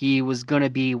believed that he was going to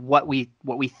be what we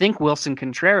think Wilson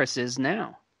Contreras is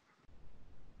now.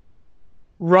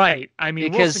 Right. I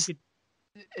mean, because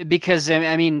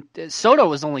Soto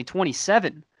was only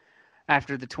 27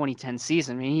 after the 2010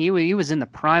 season. I mean, he was in the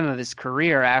prime of his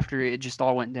career after it just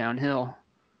all went downhill.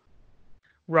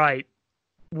 Right.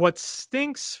 What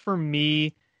stinks for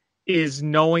me is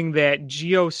knowing that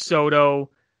Gio Soto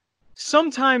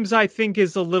sometimes I think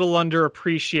is a little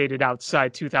underappreciated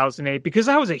outside 2008, because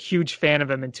I was a huge fan of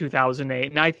him in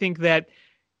 2008. And I think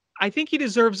he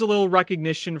deserves a little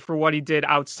recognition for what he did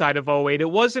outside of 08. It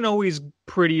wasn't always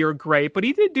pretty or great, but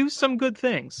he did do some good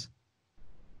things.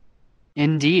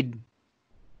 Indeed.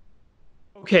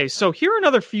 Okay, so here are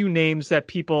another few names that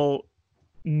people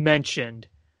mentioned.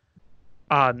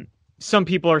 Some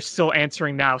people are still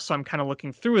answering now, so I'm kind of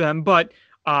looking through them. But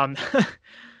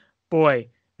boy,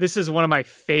 this is one of my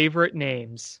favorite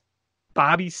names.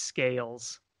 Bobby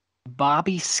Scales.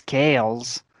 Bobby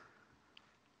Scales.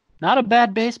 Not a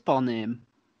bad baseball name.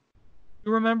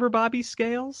 You remember Bobby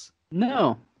Scales?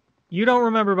 No. You don't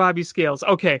remember Bobby Scales.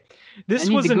 Okay. This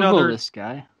was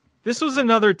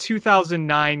another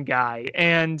 2009 guy,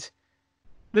 and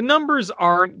the numbers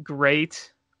aren't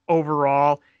great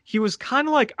overall. He was kind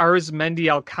of like Arizmendi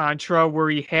Alcantara, where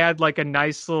he had like a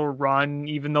nice little run,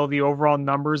 even though the overall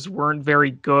numbers weren't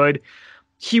very good.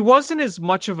 He wasn't as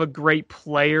much of a great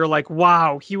player. Like,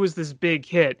 wow, he was this big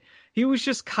hit. He was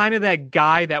just kind of that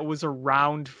guy that was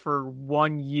around for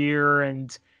 1 year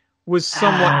and was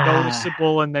somewhat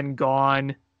noticeable and then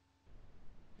gone.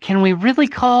 Can we really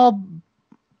call?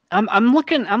 I'm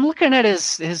looking at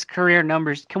his career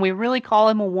numbers. Can we really call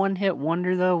him a one-hit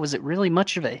wonder though? Was it really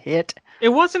much of a hit? It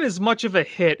wasn't as much of a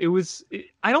hit. It was.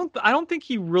 I don't think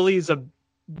he really is a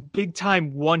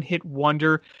big-time one-hit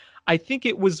wonder. I think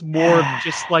it was more of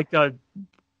just like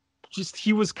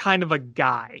he was kind of a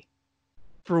guy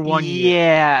for 1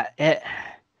 year. Yeah,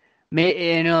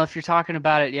 if you're talking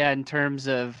about it, in terms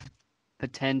of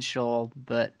potential,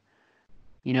 but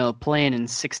playing in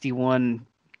 61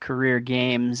 career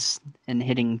games and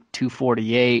hitting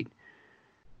 248.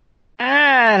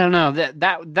 I don't know.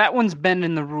 That one's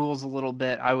bending the rules a little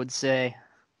bit, I would say.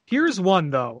 Here's one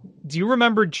though. Do you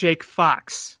remember Jake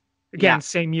Fox? Again,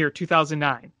 Same year,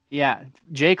 2009. Yeah,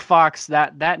 Jake Fox,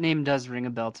 that name does ring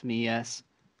a bell to me, yes.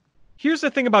 Here's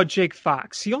the thing about Jake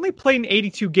Fox. He only played in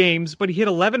 82 games, but he hit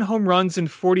 11 home runs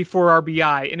and 44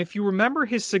 RBI. And if you remember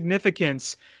his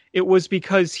significance, it was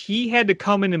because he had to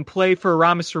come in and play for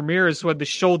Aramis Ramirez, who had the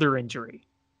shoulder injury.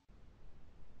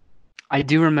 I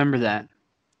do remember that.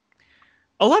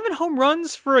 11 home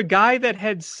runs for a guy that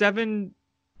had 7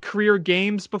 career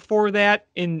games before that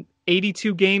in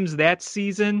 82 games that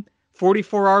season,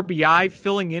 44 RBI,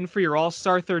 filling in for your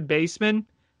all-star third baseman.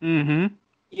 Mm-hmm.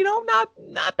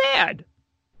 Not bad.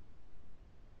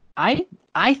 I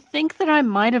think that I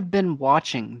might have been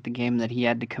watching the game that he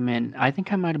had to come in. I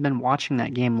think I might have been watching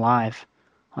that game live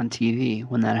on TV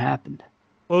when that happened.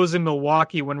 Well, it was in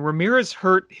Milwaukee. When Ramirez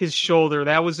hurt his shoulder,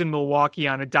 that was in Milwaukee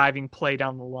on a diving play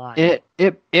down the line.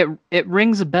 It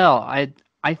rings a bell.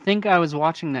 I think I was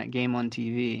watching that game on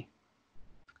TV.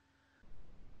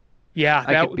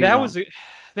 Yeah, that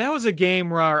was a game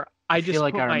where I just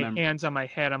put my hands on my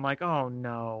head. I'm like, oh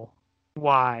no,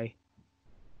 why?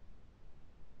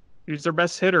 He was their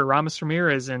best hitter, Aramis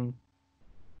Ramirez, and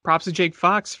props to Jake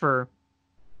Fox for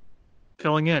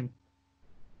filling in.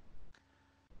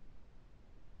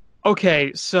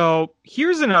 Okay, so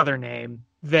here's another name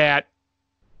that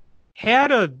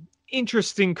had an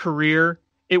interesting career.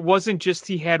 It wasn't just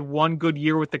he had one good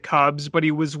year with the Cubs, but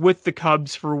he was with the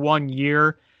Cubs for 1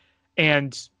 year.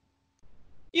 And,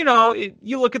 you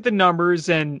look at the numbers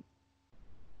and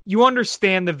you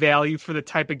understand the value for the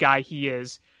type of guy he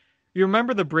is. You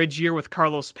remember the bridge year with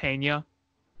Carlos Pena,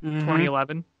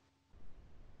 2011?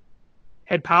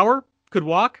 Had power, could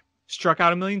walk, struck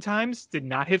out 1 million times, did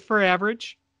not hit for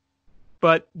average.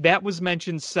 But that was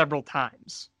mentioned several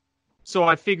times. So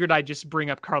I figured I'd just bring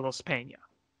up Carlos Pena.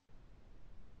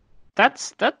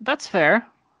 That's fair.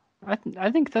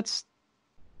 I think that's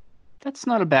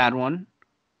not a bad one.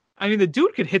 I mean, the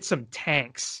dude could hit some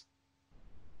tanks.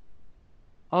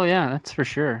 Oh yeah, that's for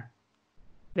sure.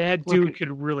 That dude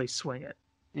could really swing it.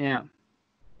 Yeah.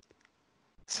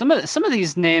 Some of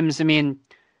these names, I mean,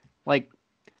 like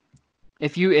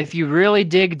if you really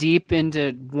dig deep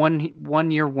into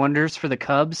one year wonders for the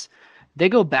Cubs, they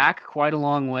go back quite a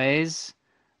long ways.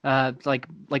 Like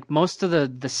most of the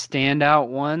standout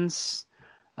ones,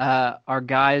 are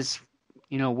guys,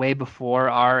 way before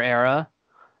our era.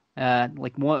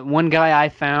 Like one guy I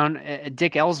found,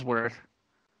 Dick Ellsworth,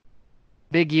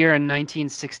 big year in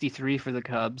 1963 for the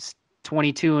Cubs,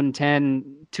 22-10,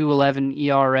 2.11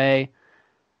 ERA.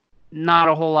 Not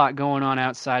a whole lot going on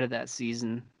outside of that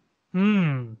season.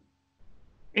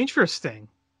 Interesting.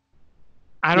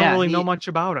 I don't Yeah, really know much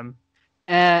about him.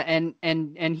 And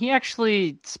he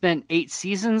actually spent 8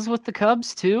 seasons with the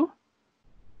Cubs too.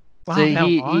 Wow, So that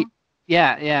long?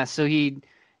 yeah. So he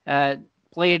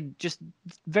played just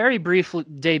very brief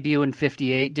debut in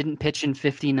 58. Didn't pitch in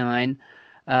 59.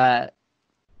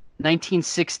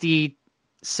 1960,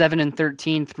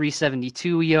 7-13,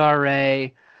 3.72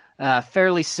 ERA.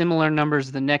 Fairly similar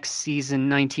numbers the next season,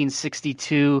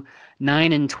 1962,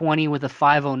 9-20 with a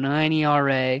 5.09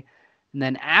 ERA. And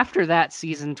then after that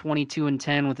season,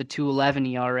 22-10 with a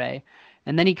 2.11 ERA.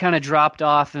 And then he kind of dropped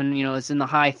off and, is in the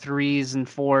high 3s and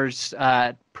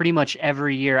 4s pretty much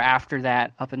every year after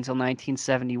that up until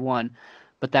 1971.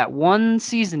 But that one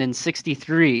season in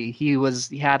 63, he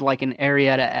had like an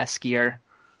Arrieta-esque year.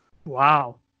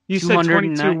 Wow. You said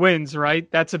 22 wins, right?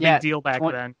 That's a big deal back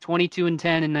then. 22-10 in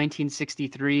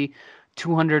 1963,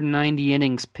 290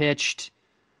 innings pitched,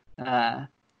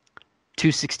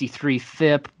 263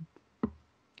 FIP,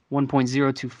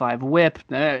 1.025 WHIP.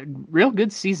 Real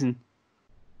good season.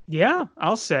 Yeah,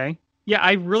 I'll say. Yeah,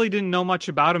 I really didn't know much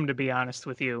about him, to be honest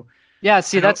with you. Yeah,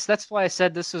 see, that's why I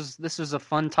said this was a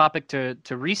fun topic to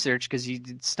research, because you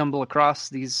stumble across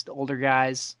these older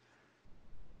guys.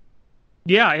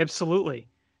 Yeah, absolutely.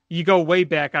 You go way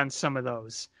back on some of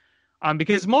those.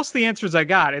 Because most of the answers I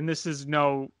got, and this is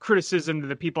no criticism to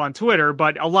the people on Twitter,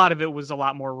 but a lot of it was a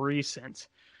lot more recent.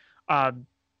 I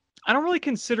don't really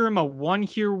consider him a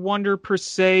one-year wonder per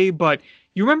se, but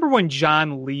you remember when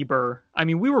John Lieber, I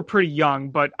mean, we were pretty young,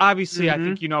 but obviously I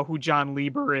think you know who John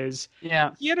Lieber is.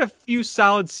 Yeah. He had a few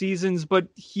solid seasons, but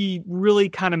he really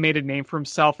kind of made a name for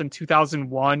himself in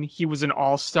 2001. He was an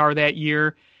all-star that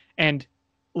year. And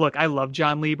look, I love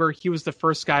John Lieber. He was the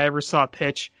first guy I ever saw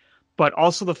pitch, but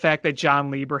also the fact that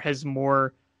John Lieber has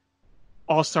more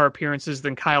all-star appearances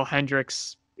than Kyle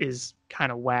Hendricks is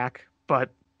kind of whack. But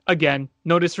again,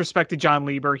 no disrespect to John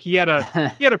Lieber. He had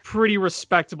a pretty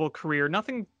respectable career.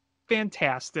 Nothing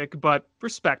fantastic, but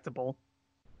respectable.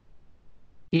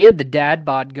 He had the dad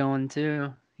bod going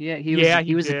too. Yeah,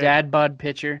 he was a dad bod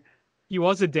pitcher. He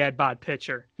was a dad bod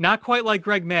pitcher. Not quite like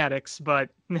Greg Maddux, but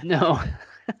no.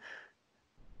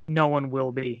 No one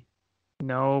will be.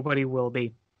 Nobody will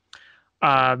be.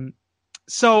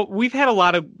 So we've had a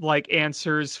lot of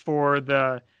answers for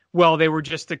the, well, they were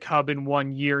just a Cub in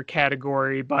 1 year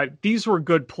category, but these were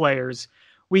good players.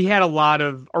 We had a lot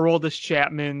of Aroldis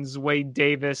Chapmans, Wade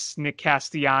Davis, Nick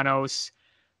Castellanos.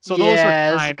 So those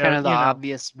are kind of the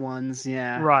obvious ones,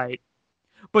 yeah. Right.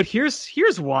 But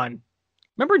here's one.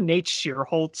 Remember Nate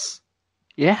Schierholtz?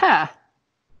 Yeah.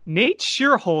 Nate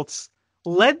Schierholtz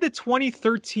led the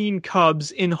 2013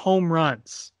 Cubs in home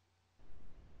runs.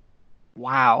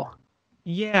 Wow.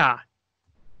 Yeah.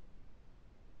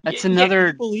 That's another.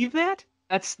 Can you believe that?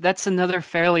 That's another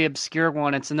fairly obscure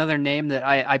one. It's another name that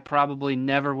I probably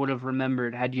never would have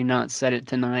remembered had you not said it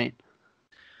tonight.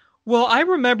 Well, I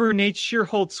remember Nate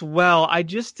Schierholtz well. I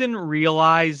just didn't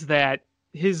realize that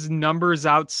his numbers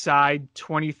outside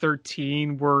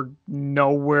 2013 were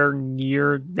nowhere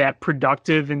near that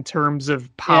productive in terms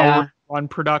of power run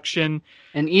production.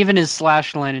 And even his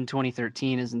slash line in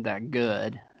 2013 isn't that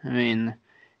good. I mean,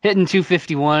 hitting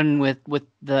 251 with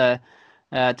the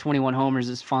 21 homers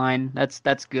is fine.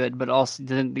 That's good, but also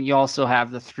you also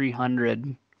have the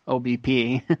 300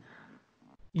 OBP.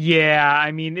 Yeah,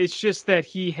 I mean, it's just that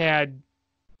he had,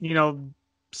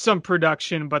 some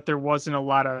production, but there wasn't a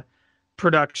lot of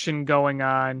production going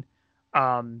on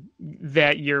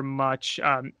that year much.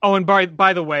 And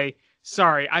by the way,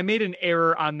 sorry, I made an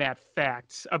error on that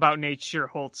fact about Nate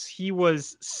Schierholtz. He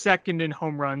was second in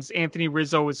home runs. Anthony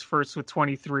Rizzo was first with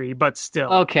 23, but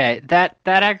still. Okay, that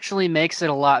actually makes it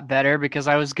a lot better, because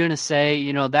I was going to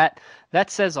say, that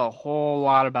says a whole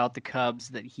lot about the Cubs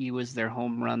that he was their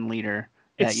home run leader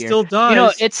that year. It still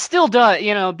does. It still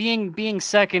does. Being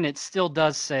second, it still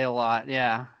does say a lot.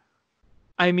 Yeah.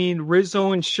 I mean,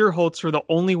 Rizzo and Schierholtz were the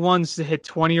only ones to hit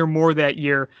 20 or more that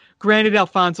year. Granted,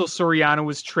 Alfonso Soriano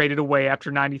was traded away after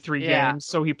 93 games,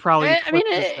 so he probably.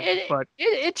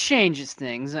 It changes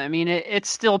things. I mean, it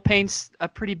still paints a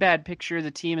pretty bad picture of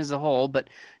the team as a whole. But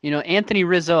Anthony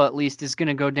Rizzo at least is going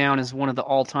to go down as one of the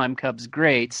all-time Cubs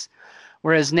greats,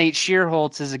 whereas Nate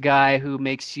Schierholtz is a guy who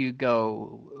makes you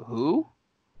go, who?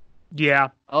 Yeah.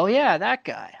 Oh yeah, that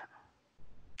guy.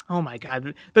 Oh my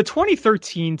God, the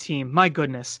 2013 team, my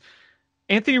goodness.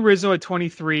 Anthony Rizzo at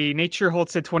 23, Nate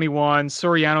Schultz at 21,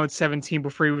 Soriano at 17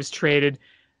 before he was traded.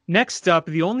 Next up,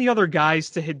 the only other guys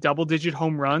to hit double-digit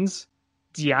home runs,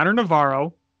 Dioner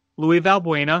Navarro, Luis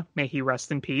Valbuena, may he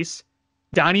rest in peace,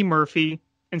 Donnie Murphy,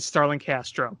 and Starlin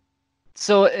Castro.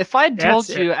 So if I'd told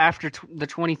That's you it. after the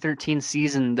 2013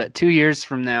 season that 2 years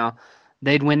from now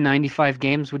they'd win 95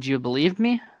 games, would you have believed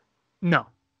me? No,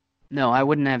 No, I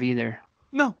wouldn't have either.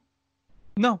 no,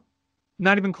 no,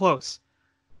 not even close.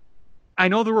 I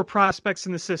know there were prospects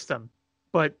in the system,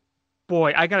 but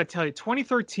boy, I got to tell you,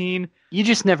 2013, You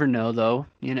just never know, though.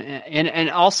 You know, and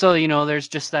also, there's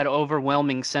just that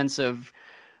overwhelming sense of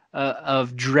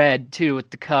dread too with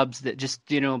the Cubs that just,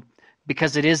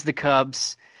 because it is the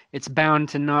Cubs, it's bound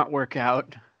to not work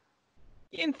out.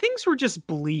 and things were just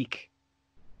bleak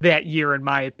that year, in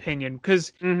my opinion,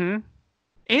 because Mm-hmm.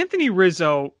 Anthony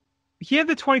Rizzo, he had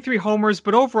the 23 homers,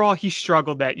 but overall he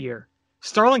struggled that year.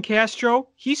 Starlin Castro,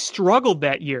 he struggled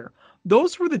that year.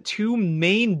 Those were the two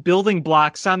main building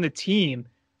blocks on the team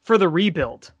for the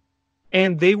rebuild,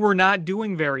 and they were not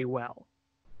doing very well.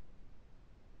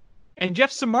 And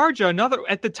Jeff Samardzija, another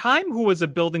at the time who was a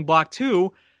building block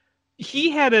too, he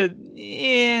had a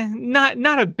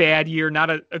not a bad year, not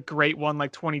a great one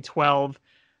like 2012.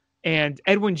 And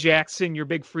Edwin Jackson, your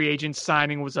big free agent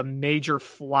signing, was a major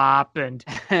flop. And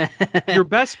your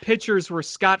best pitchers were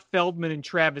Scott Feldman and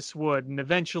Travis Wood. And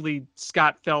eventually,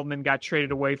 Scott Feldman got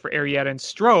traded away for Arrieta and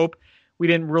Strop. We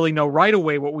didn't really know right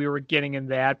away what we were getting in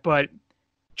that. But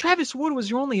Travis Wood was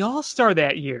your only all-star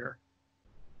that year.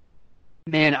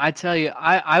 Man, I tell you,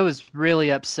 I was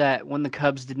really upset when the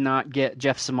Cubs did not get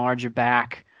Jeff Samardzija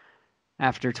back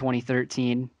after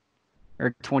 2013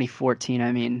 or 2014.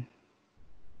 I mean,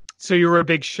 So you were a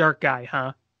big Shark guy,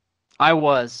 huh? I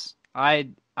was. I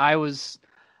was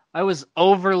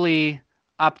overly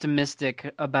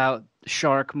optimistic about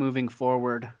Shark moving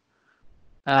forward.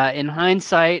 In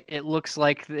hindsight, it looks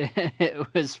like it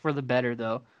was for the better,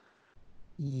 though.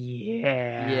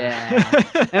 Yeah.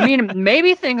 Yeah. I mean,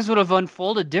 maybe things would have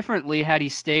unfolded differently had he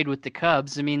stayed with the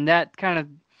Cubs. I mean, that kind of,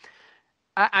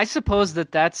 I suppose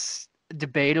that's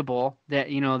debatable, that,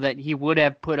 that he would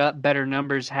have put up better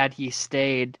numbers had he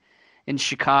stayed in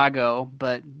Chicago,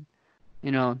 but,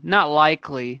 not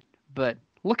likely. But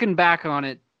looking back on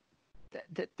it,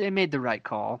 they made the right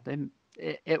call.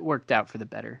 It worked out for the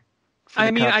better. For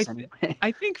the Cubs, anyway.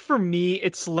 I think for me,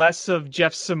 it's less of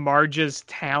Jeff Samardzija's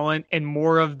talent and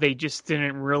more of they just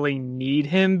didn't really need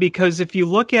him, because if you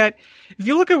look at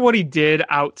what he did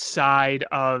outside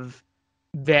of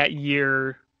that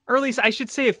year, or at least I should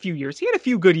say a few years, he had a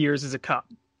few good years as a Cub.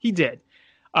 He did.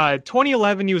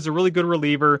 2011, he was a really good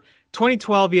reliever.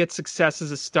 2012, he had success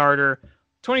as a starter.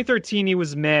 2013, he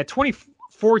was meh.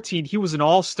 2014, he was an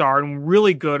all-star and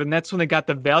really good, and that's when they got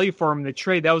the value for him in the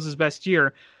trade. That was his best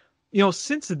year.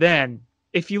 Since then,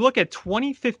 if you look at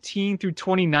 2015 through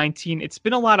 2019, it's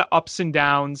been a lot of ups and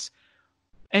downs,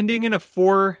 ending in a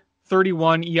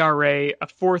 4.31 ERA, a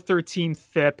 4.13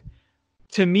 FIP.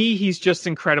 To me, he's just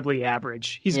incredibly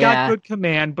average. He's got good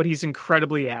command, but he's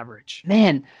incredibly average.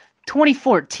 Man,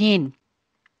 2014,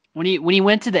 when he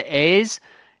went to the A's,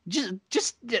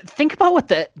 just think about what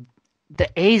the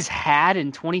A's had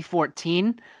in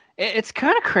 2014. It's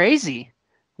kind of crazy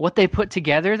what they put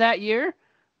together that year.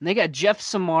 And they got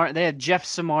They have Jeff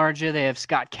Samardzija. They have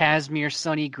Scott Kazmir,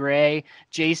 Sonny Gray,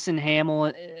 Jason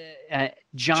Hamill,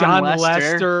 John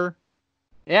Lester.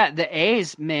 Yeah, the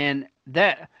A's, man,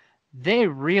 they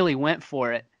really went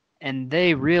for it, and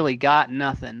they really got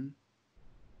nothing.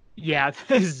 Yeah,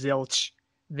 zilch.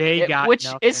 They got which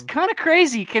nothing. is kind of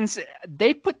crazy.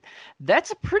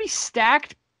 That's a pretty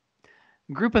stacked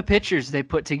group of pitchers they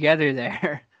put together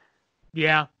there.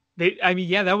 Yeah.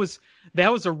 That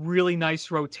was a really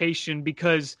nice rotation,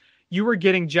 because you were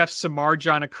getting Jeff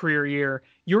Samardzija on a career year.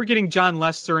 You were getting John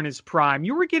Lester in his prime.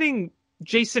 You were getting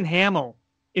Jason Hamill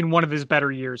in one of his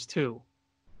better years too.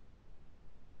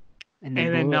 And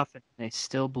then nothing. They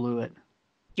still blew it.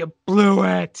 You blew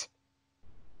it.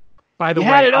 By the way,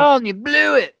 you had it all and you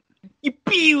blew it. You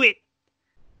blew it.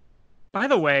 By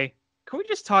the way, can we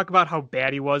just talk about how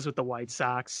bad he was with the White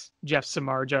Sox, Jeff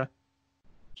Samardzija?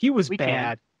 He was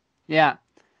bad. Yeah.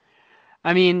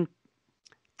 I mean,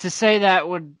 to say that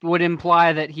would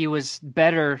imply that he was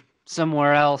better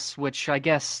somewhere else, which I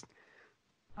guess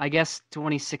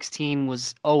 2016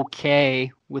 was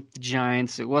okay with the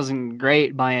Giants. It wasn't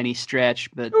great by any stretch,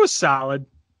 but it was solid.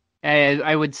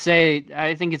 I would say,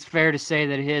 I think it's fair to say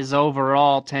that his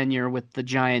overall tenure with the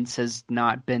Giants has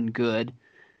not been good.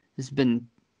 It's been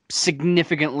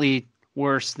significantly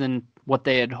worse than what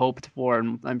they had hoped for,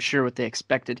 and I'm sure what they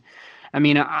expected. I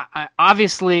mean,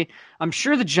 obviously, I'm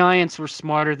sure the Giants were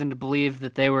smarter than to believe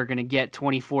that they were going to get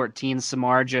 2014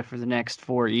 Samardzija for the next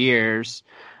 4 years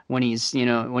when he's in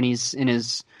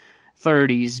his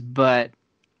 30s. But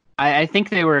I think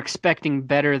they were expecting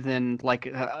better than like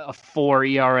a 4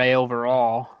 ERA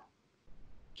overall.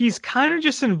 He's kind of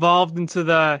just involved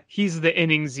into he's the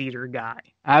innings eater guy.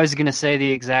 I was going to say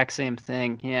the exact same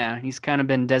thing. Yeah, he's kind of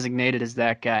been designated as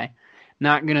that guy.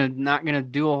 Not gonna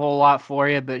do a whole lot for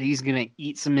you, but he's gonna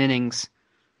eat some innings.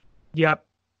 Yep.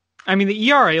 I mean, the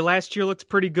ERA last year looked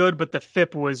pretty good, but the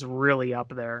FIP was really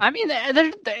up there. I mean,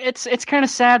 it's kind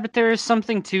of sad, but there is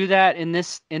something to that in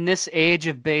this age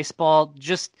of baseball.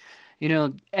 Just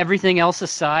everything else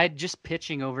aside, just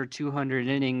pitching over 200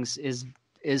 innings is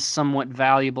somewhat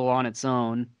valuable on its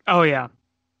own. Oh yeah,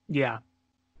 yeah.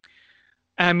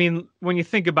 I mean, when you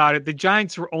think about it, the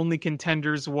Giants were only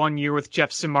contenders 1 year with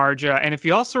Jeff Samardzija, and if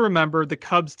you also remember, the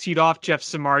Cubs teed off Jeff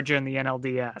Samardzija in the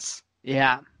NLDS.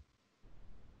 Yeah.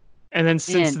 And then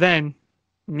since then,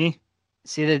 meh.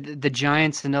 See the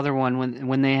Giants, another one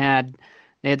when they had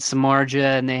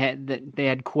Samardzija and they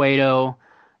had Cueto.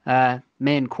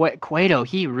 Man, Cueto,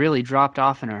 he really dropped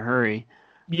off in a hurry.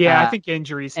 Yeah, I think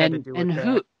injuries had to do with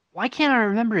that. Why can't I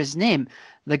remember his name?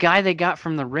 The guy they got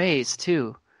from the Rays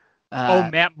too.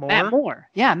 Matt Moore. Matt Moore.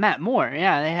 Yeah, Matt Moore.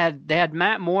 Yeah, they had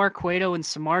Matt Moore, Cueto, and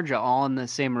Samardzija all in the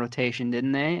same rotation,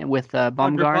 didn't they? With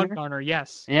Bumgarner. Bumgarner,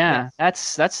 yes. Yeah,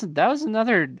 yes. That was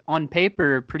another on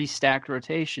paper pretty stacked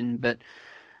rotation, but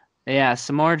yeah,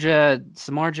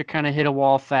 Samardzija kind of hit a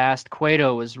wall fast.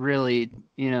 Cueto was really,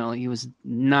 he was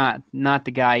not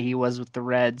the guy he was with the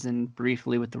Reds and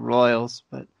briefly with the Royals,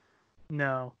 but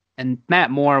no. And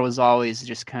Matt Moore was always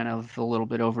just kind of a little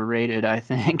bit overrated, I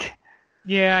think.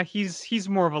 Yeah, he's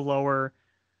more of a lower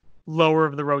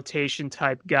of the rotation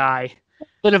type guy.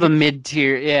 Bit of a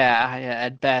mid-tier, yeah,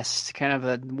 at best. Kind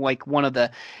of one of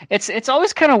the. It's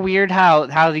always kind of weird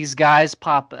how these guys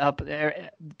pop up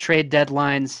trade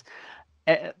deadlines.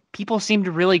 People seem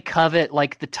to really covet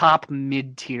like the top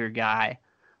mid-tier guy.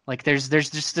 Like there's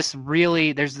this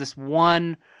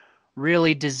one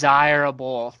really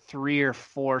desirable 3 or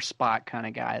 4 spot kind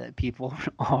of guy that people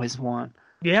always want.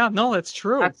 Yeah, no, that's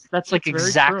true. That's like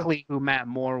exactly who Matt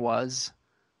Moore was.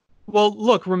 Well,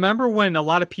 look, remember when a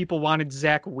lot of people wanted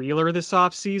Zach Wheeler this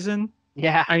offseason?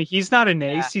 Yeah. I mean, he's not an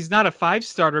ace. Yeah. He's not a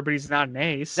 5-starter, but he's not an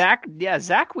ace.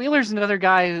 Zach Wheeler's another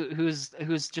guy who's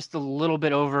just a little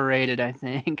bit overrated, I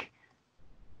think.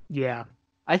 Yeah.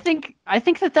 I think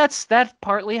that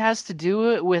partly has to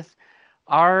do with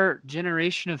our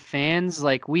generation of fans.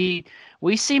 Like we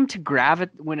seem to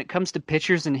gravitate when it comes to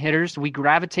pitchers and hitters, we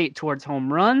gravitate towards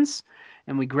home runs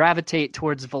and we gravitate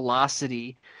towards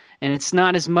velocity. And it's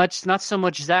not so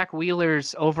much Zach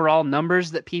Wheeler's overall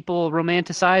numbers that people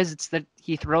romanticize. It's that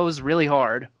he throws really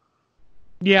hard.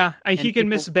 Yeah, he can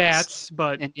miss bats,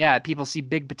 but people see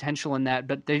big potential in that.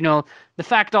 But the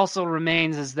fact also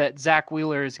remains is that Zach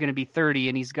Wheeler is going to be 30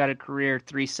 and he's got a career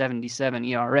 3.77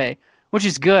 ERA. Which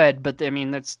is good, but I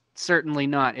mean, that's certainly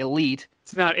not elite.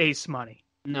 It's not ace money.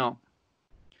 No.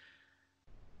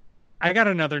 I got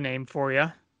another name for you.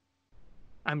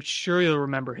 I'm sure you'll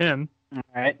remember him. All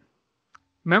right.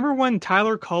 Remember when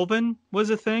Tyler Colvin was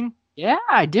a thing? Yeah,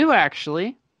 I do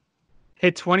actually.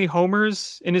 Hit 20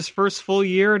 homers in his first full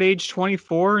year at age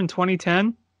 24 in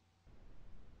 2010.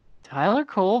 Tyler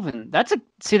Colvin. That's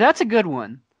a good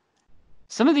one.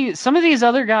 Some of these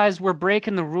other guys were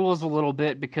breaking the rules a little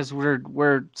bit because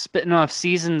we're spitting off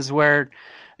seasons where,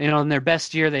 in their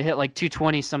best year they hit like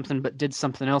 220 something but did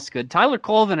something else good. Tyler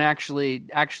Colvin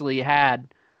actually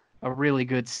had a really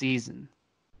good season.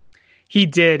 He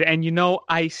did, and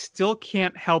I still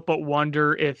can't help but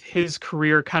wonder if his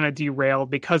career kind of derailed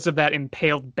because of that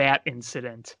impaled bat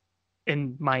incident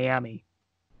in Miami.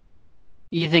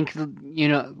 You think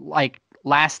like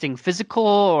lasting physical,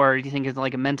 or do you think it's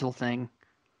like a mental thing?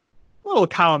 A little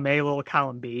column A, a little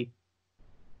column B.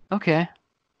 Okay.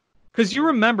 Because you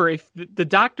remember, if the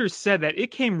doctors said that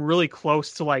it came really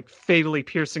close to like fatally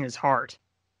piercing his heart.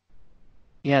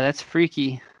 Yeah, that's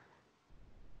freaky.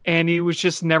 And he was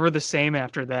just never the same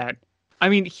after that. I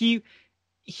mean, he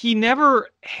never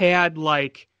had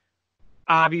like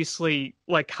obviously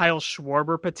like Kyle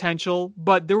Schwarber potential,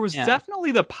 but there was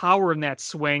definitely the power in that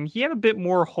swing. He had a bit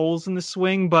more holes in the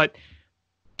swing, but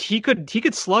he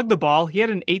could slug the ball. He had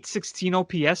an 816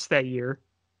 OPS that year.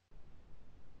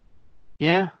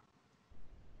 Yeah.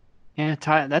 Yeah,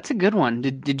 that's a good one.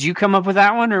 Did you come up with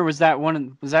that one, or was that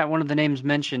one of the names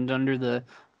mentioned under the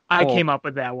I came up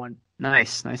with that one.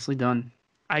 Nice. Nicely done.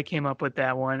 I came up with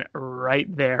that one right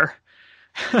there.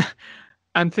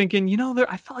 I'm thinking,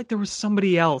 I felt like there was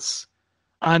somebody else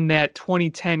on that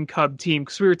 2010 Cub team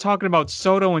because we were talking about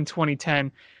Soto in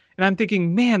 2010, and I'm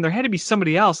thinking, man, there had to be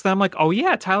somebody else. Then I'm like, oh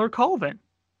yeah, Tyler Colvin.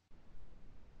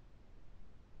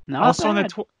 Not Also on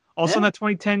bad. that on that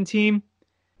 2010 team.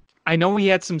 I know he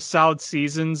had some solid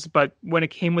seasons, but when it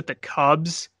came with the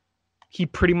Cubs, he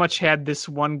pretty much had this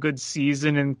one good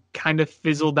season and kind of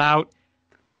fizzled out.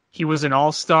 He was an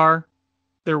all-star,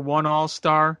 their one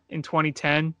all-star in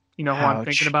 2010. You know who I'm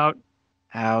thinking Ouch. about?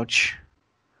 Ouch.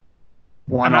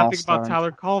 I'm One not thinking about all-star.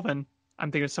 Tyler Colvin.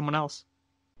 I'm thinking of someone else.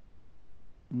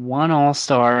 One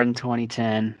all-star in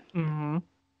 2010. hmm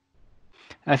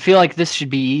I feel like this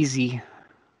should be easy.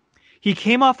 He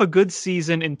came off a good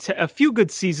season a few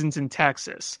good seasons in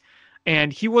Texas,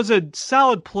 and he was a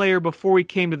solid player before he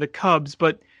came to the Cubs.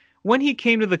 But when he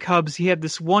came to the Cubs, he had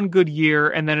this one good year,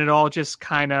 and then it all just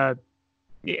kind of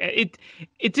it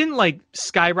didn't like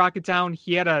skyrocket down.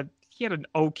 He had an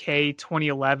okay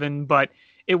 2011, but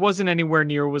it wasn't anywhere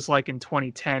near what it was like in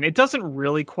 2010. It doesn't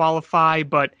really qualify,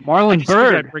 but I Marlon just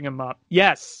figured Byrd. I'd bring him up.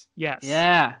 Yes, yes.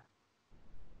 Yeah.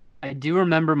 I do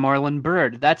remember Marlon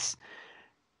Byrd.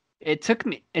 It took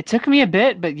me a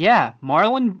bit, but yeah,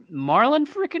 Marlon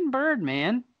freaking Byrd,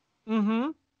 man. Mm-hmm.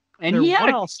 And They're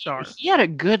one all-star. he had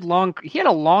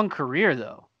a long career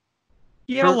though.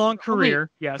 He had a For long only career,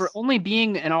 yes. for only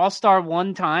being an all-star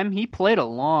one time, he played a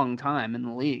long time in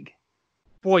the league.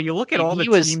 Boy, you look at And all the he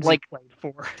was teams like he played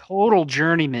for. total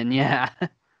journeyman, yeah.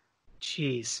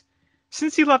 Jeez.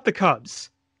 Since he left the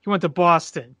Cubs, he went to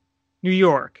Boston, New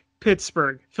York,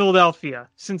 Pittsburgh, Philadelphia,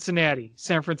 Cincinnati,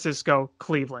 San Francisco,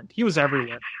 Cleveland. He was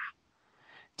everywhere.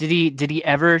 Did he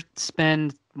ever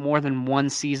spend more than one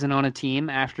season on a team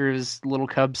after his little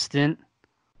Cubs stint?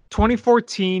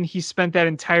 2014, he spent that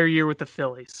entire year with the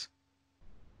Phillies.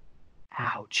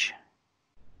 Ouch.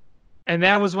 And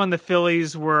that was when the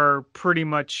Phillies were pretty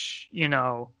much,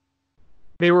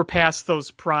 they were past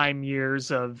those prime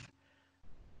years of,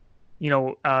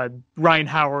 Ryan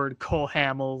Howard, Cole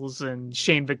Hamels, and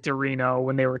Shane Victorino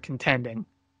when they were contending.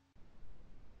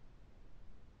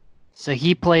 So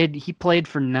he played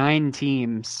for 9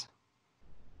 teams.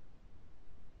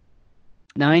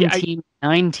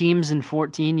 Nine teams in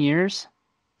 14 years?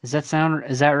 Is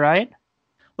that right?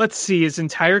 Let's see, his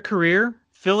entire career,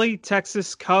 Philly,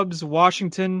 Texas, Cubs,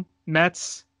 Washington,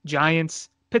 Mets, Giants,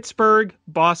 Pittsburgh,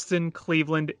 Boston,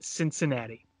 Cleveland,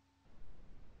 Cincinnati.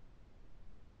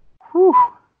 Whew.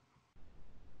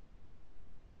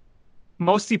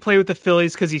 Most he played with the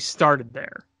Phillies because he started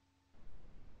there.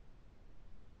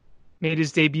 Made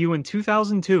his debut in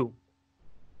 2002.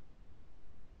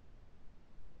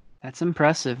 That's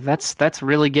impressive. That's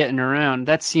really getting around.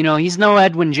 That's, he's no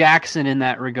Edwin Jackson in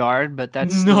that regard, but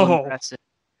that's still impressive.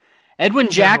 Edwin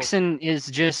Jackson is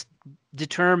just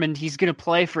determined he's going to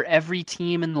play for every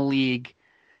team in the league.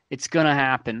 It's going to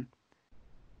happen.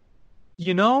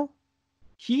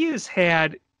 He has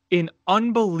had an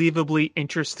unbelievably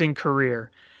interesting career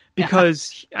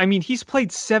because, he's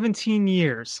played 17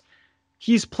 years.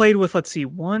 He's played with, let's see,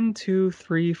 1, 2,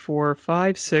 3, 4,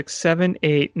 5, 6, 7,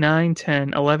 8, 9,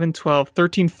 10, 11, 12,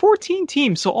 13, 14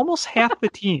 teams. So almost half the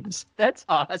teams. That's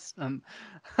awesome.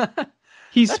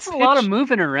 That's a lot of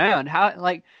moving around. How,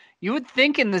 like, you would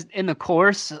think in the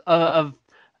course of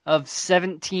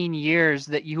 17 years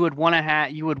that you would want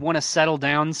to settle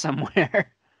down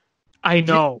somewhere. I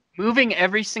know. Moving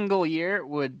every single year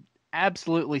would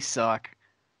absolutely suck.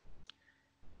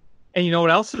 And you know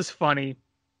what else is funny?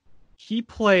 He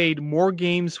played more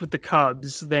games with the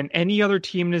Cubs than any other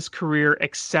team in his career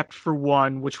except for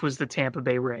one, which was the Tampa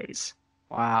Bay Rays.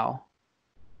 Wow.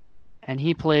 And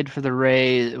he played for the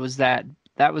Rays. That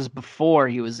was before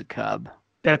he was a Cub.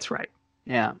 That's right.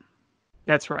 Yeah.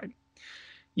 That's right.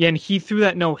 Yeah, and he threw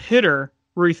that no-hitter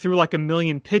where he threw like 1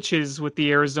 million pitches with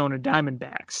the Arizona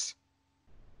Diamondbacks.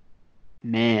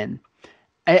 Man.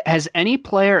 Has any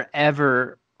player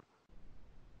ever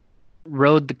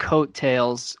rode the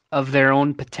coattails of their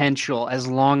own potential as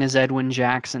long as Edwin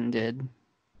Jackson did?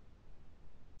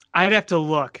 I'd have to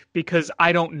look because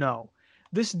I don't know.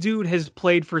 This dude has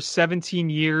played for 17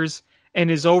 years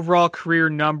and his overall career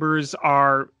numbers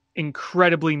are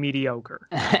incredibly mediocre.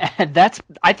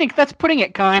 I think that's putting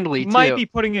it kindly, too. Might be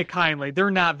putting it kindly.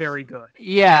 They're not very good.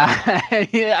 Yeah.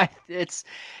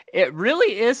 It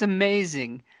really is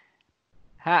amazing.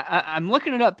 I'm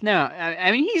looking it up now.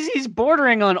 I mean, he's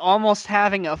bordering on almost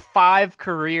having a 5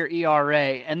 career ERA,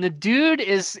 and the dude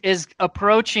is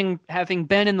approaching having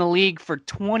been in the league for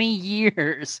 20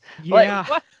 years. Yeah.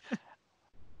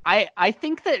 Like, I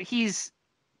think that he's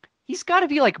got to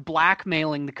be like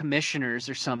blackmailing the commissioners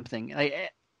or something. Like,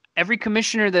 every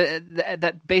commissioner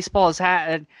that baseball has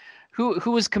had, who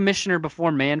was commissioner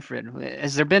before Manfred?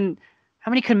 Has there been How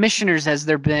many commissioners has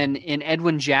there been in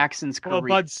Edwin Jackson's Well, career?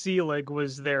 Bud Selig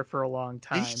was there for a long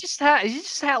time. Did he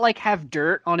just have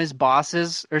dirt on his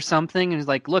bosses or something? And he's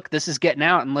like, look, this is getting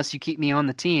out unless you keep me on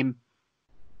the team.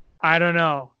 I don't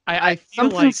know. I I feel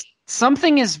like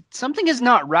something is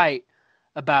not right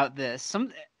about this.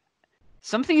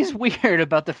 Something is weird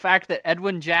about the fact that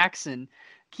Edwin Jackson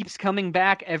keeps coming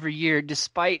back every year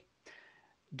despite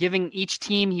giving each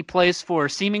team he plays for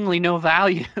seemingly no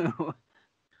value.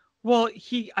 well,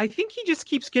 I think he just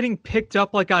keeps getting picked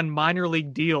up like on minor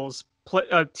league deals.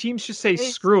 Teams just say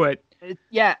It's- screw it.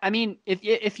 Yeah, I mean,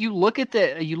 if you look at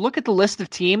the list of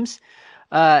teams,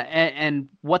 and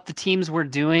what the teams were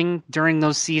doing during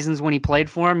those seasons when he played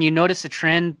for them, you notice a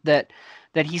trend that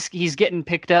he's getting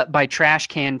picked up by trash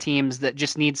can teams that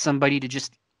just need somebody to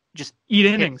just Eat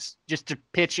pitch, innings. just to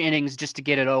pitch innings just to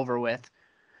get it over with.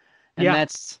 And Yeah.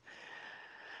 that's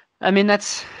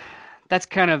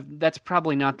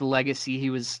probably not the legacy he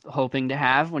was hoping to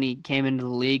have when he came into the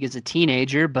league as a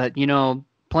teenager, but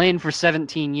playing for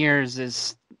 17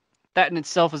 years that in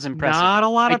itself is impressive. Not a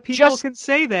lot I of people just can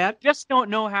say that. just don't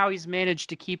know how he's managed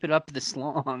to keep it up this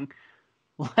long.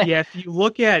 Yeah, if you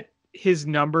look at his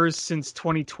numbers since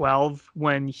 2012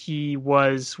 when he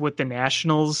was with the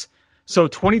Nationals, so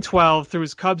 2012 through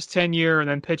his Cubs tenure and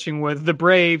then pitching with the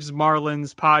Braves,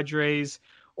 Marlins, Padres,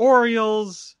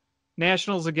 Orioles,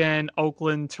 Nationals again,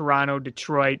 Oakland, Toronto,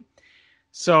 Detroit.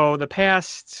 So the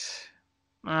past,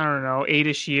 I don't know,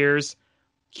 8-ish years,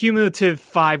 cumulative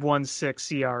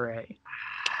 5.16 ERA.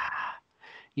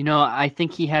 I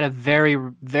think he had a very,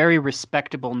 very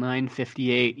respectable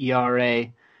 9.58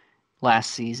 ERA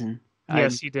last season.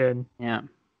 Yes, he did. Yeah.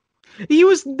 He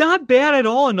was not bad at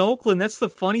all in Oakland. That's the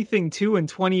funny thing too in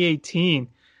 2018.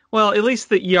 Well, at least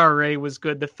the ERA was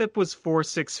good. The FIP was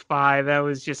 4.65. That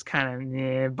was just kind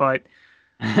of but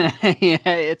Yeah,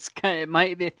 it's kind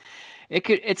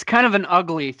of an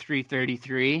ugly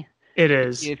 3.33. it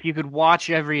is. If you could watch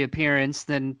every appearance,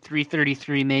 then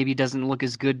 3.33 maybe doesn't look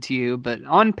as good to you, but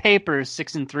on paper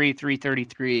 6-3,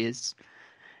 3.33 is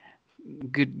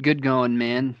good going,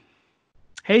 man.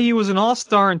 Hey, he was an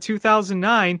all-star in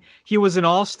 2009. He was an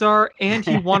all-star and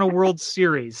he won a World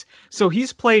Series. So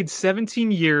he's played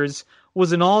 17 years,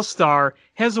 was an all-star,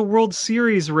 has a World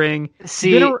Series ring.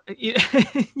 See,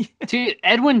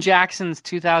 Edwin Jackson's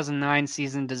 2009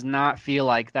 season does not feel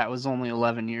like that was only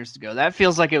 11 years ago. That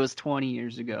feels like it was 20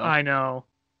 years ago. I know.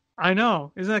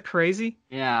 Isn't that crazy?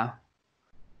 Yeah.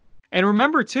 And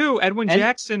remember, too, Edwin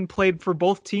Jackson played for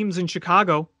both teams in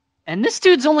Chicago. And this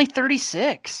dude's only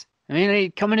 36. I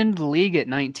mean, coming into the league at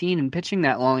 19 and pitching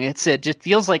that long, it just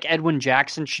feels like Edwin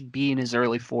Jackson should be in his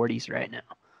early 40s right now.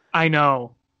 I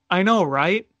know,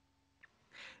 right?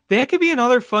 That could be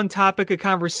another fun topic of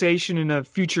conversation in a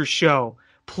future show.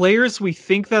 Players we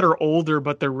think that are older,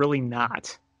 but they're really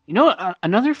not.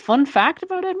 Another fun fact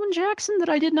about Edwin Jackson that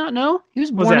I did not know? He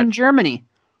was born in Germany.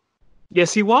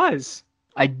 Yes, he was.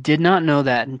 I did not know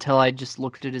that until I just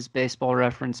looked at his baseball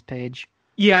reference page.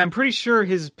 Yeah, I'm pretty sure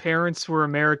his parents were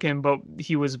American, but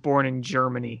he was born in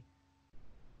Germany.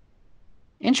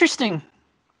 Interesting.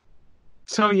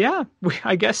 So, yeah,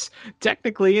 I guess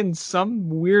technically in some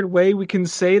weird way we can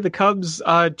say the Cubs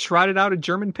trotted out a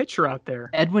German pitcher out there.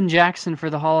 Edwin Jackson for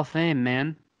the Hall of Fame,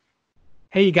 man.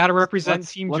 Hey, you got to represent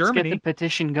Team Germany. Let's get the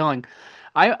petition going.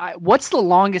 What's the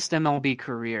longest MLB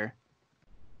career?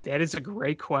 That is a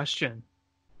great question.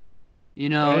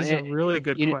 That is a really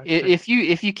good question.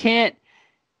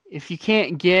 If you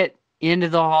can't get into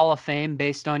the Hall of Fame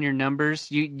based on your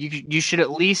numbers, you should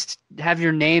at least have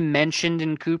your name mentioned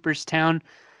in Cooperstown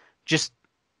just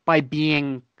by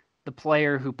being the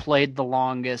player who played the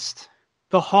longest.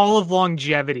 The Hall of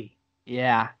Longevity.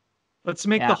 Yeah. Let's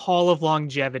make the Hall of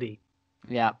Longevity.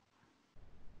 Yeah.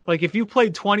 Like if you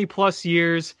played 20 plus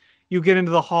years, you get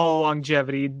into the Hall of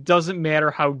Longevity. It doesn't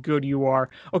matter how good you are.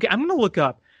 Okay, I'm going to look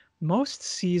up. Most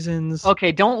seasons.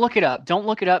 Okay, don't look it up. Don't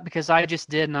look it up because I just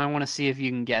did, and I want to see if you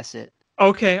can guess it.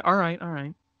 Okay, all right.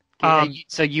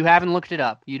 So you haven't looked it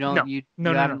up. You don't.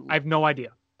 No. I have no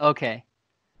idea. Okay.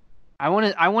 I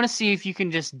want to see if you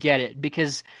can just get it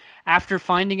because after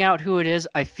finding out who it is,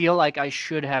 I feel like I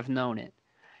should have known it.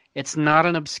 It's not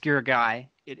an obscure guy.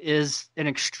 It is an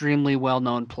extremely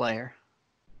well-known player.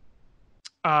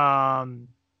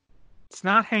 It's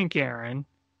not Hank Aaron.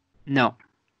 No.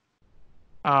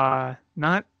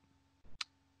 Not.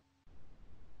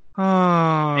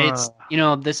 It's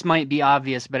this might be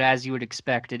obvious, but as you would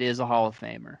expect, it is a Hall of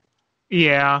Famer.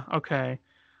 Yeah. Okay.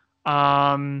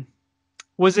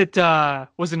 Was it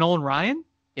Nolan Ryan?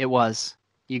 It was.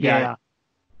 You got it.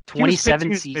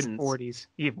 27 seasons. Mid-40s.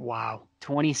 Wow.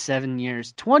 27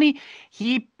 years. 20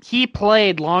 he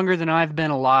played longer than I've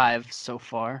been alive so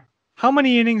far. How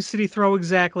many innings did he throw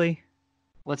exactly?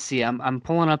 Let's see. I'm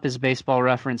pulling up his baseball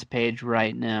reference page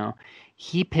right now.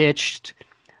 He pitched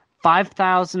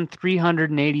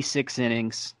 5,386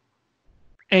 innings.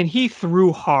 And he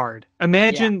threw hard.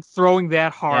 Imagine Yeah. throwing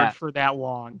that hard Yeah. for that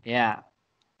long. Yeah.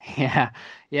 Yeah.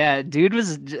 Yeah, dude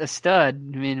was a stud.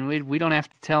 I mean, we don't have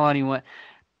to tell anyone.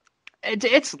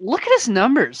 It's look at his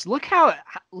numbers. Look how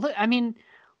look, I mean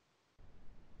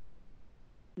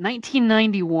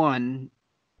 1991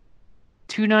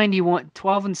 291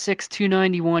 12 and 6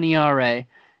 291 ERA,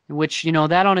 which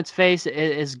that on its face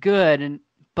is good,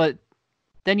 but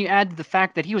then you add the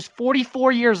fact that he was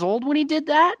 44 years old when he did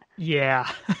that. Yeah.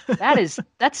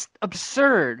 That's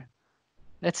absurd.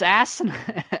 That's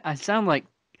asinine. I sound like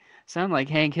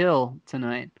Hank Hill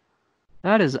tonight.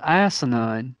 That is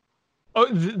asinine. Oh,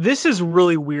 this is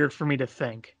really weird for me to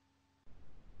think.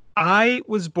 I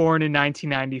was born in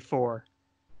 1994.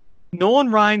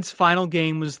 Nolan Ryan's final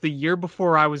game was the year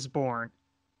before I was born.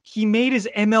 He made his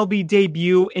MLB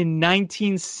debut in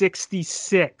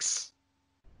 1966.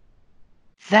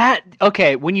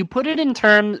 Okay, when you put it in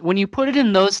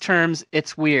those terms,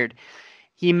 it's weird.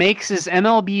 He makes his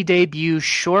MLB debut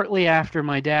shortly after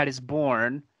my dad is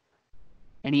born,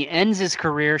 and he ends his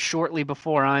career shortly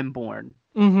before I'm born.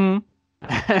 Mm-hmm.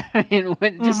 I mean,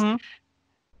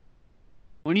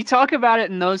 when you talk about it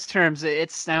in those terms,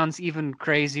 it sounds even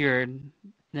crazier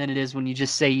than it is when you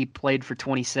just say he played for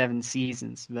 27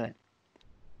 seasons. But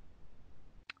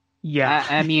yeah,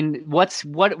 I mean,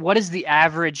 what is the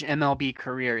average MLB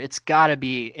career? It's gotta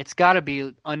be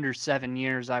under 7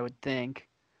 years, I would think.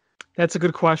 That's a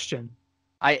good question.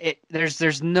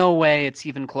 There's no way it's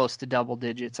even close to double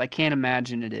digits. I can't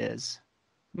imagine it is.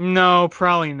 No,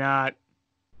 probably not.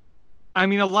 I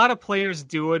mean, a lot of players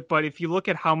do it, but if you look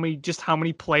at how many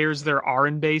players there are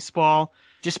in baseball,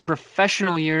 just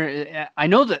professional year. I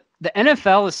know that the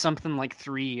NFL is something like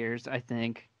 3 years, I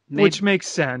think. Maybe. Which makes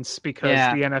sense because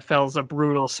the NFL is a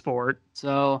brutal sport.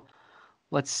 So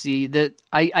let's see.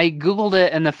 I Googled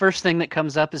it, and the first thing that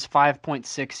comes up is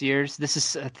 5.6 years. This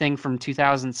is a thing from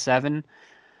 2007.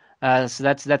 So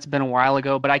that's been a while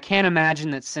ago, but I can't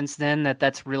imagine that since then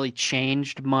that's really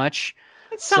changed much.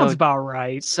 It sounds about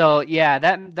right. So yeah,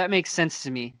 that makes sense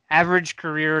to me. Average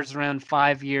career is around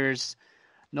 5 years.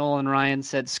 Nolan Ryan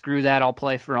said, "Screw that, I'll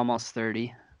play for almost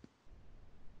 30."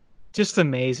 Just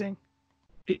amazing.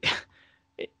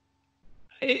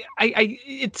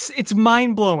 It's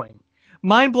mind blowing.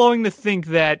 Mind blowing to think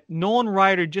that Nolan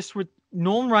Ryan had just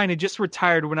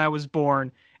retired when I was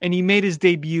born, and he made his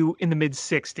debut in the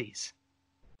mid-60s.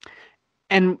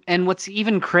 And what's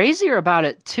even crazier about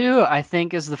it too, I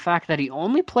think, is the fact that he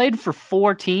only played for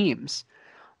 4 teams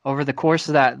over the course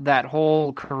of that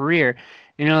whole career.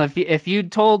 If you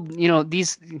told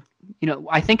these,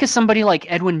 I think of somebody like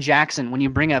Edwin Jackson when you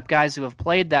bring up guys who have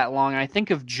played that long. I think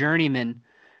of journeyman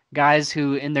guys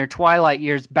who in their twilight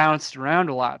years bounced around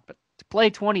a lot, but to play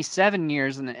 27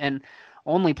 years and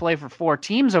only play for 4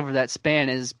 teams over that span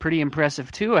is pretty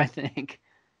impressive too, I think.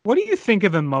 What do you think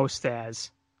of him most as?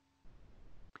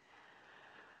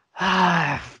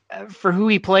 For who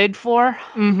he played for?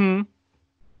 Mm-hmm.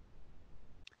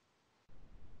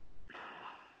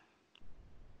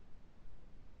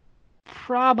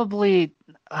 Probably.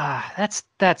 That's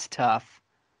tough.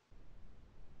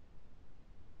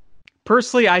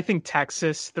 Personally, I think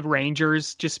Texas, the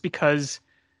Rangers, just because,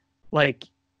 okay,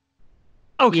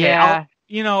 yeah.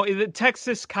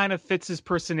 Texas kind of fits his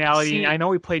personality. See, I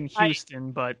know he played in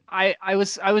Houston, but I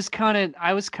was kind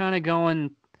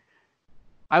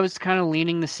of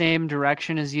leaning the same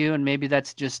direction as you, and maybe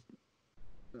that's just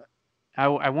I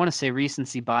want to say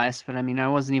recency bias, but I mean I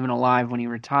wasn't even alive when he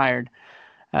retired.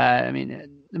 I mean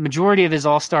the majority of his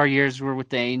All-Star years were with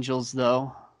the Angels,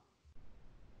 though.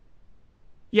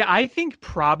 Yeah, I think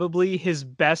probably his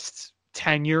best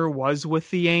tenure was with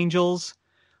the Angels.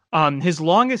 His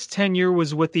longest tenure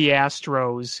was with the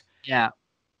Astros. Yeah.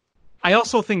 I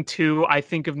also think, too, I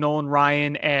think of Nolan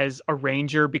Ryan as a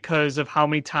Ranger because of how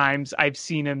many times I've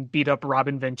seen him beat up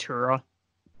Robin Ventura.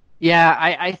 Yeah,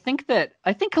 I think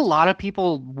a lot of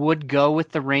people would go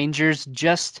with the Rangers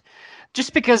just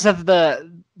because of the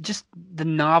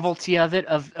novelty of it,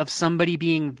 of somebody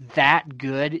being that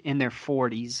good in their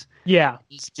 40s. Yeah.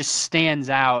 It just stands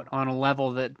out on a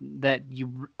level that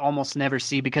you almost never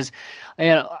see because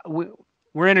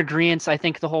we're in agreement. I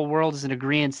think the whole world is in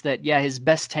agreement that, yeah, his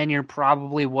best tenure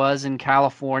probably was in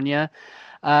California.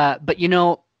 But,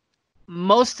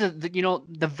 most of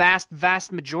the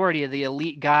vast majority of the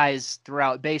elite guys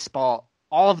throughout baseball,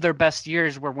 all of their best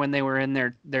years were when they were in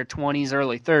their 20s,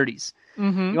 early 30s.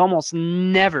 Mm-hmm. You almost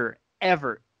never,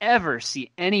 ever, ever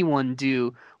see anyone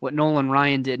do what Nolan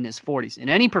Ryan did in his 40s. In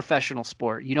any professional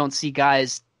sport, you don't see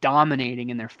guys dominating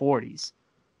in their 40s.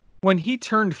 When he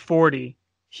turned 40,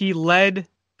 he led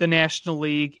the National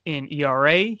League in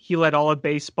ERA. He led all of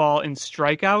baseball in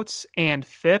strikeouts and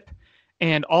FIP,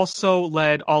 and also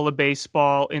led all of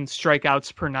baseball in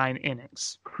strikeouts per 9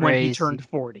 innings when he turned Crazy.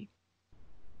 40.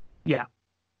 Yeah.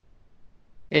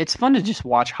 It's fun to just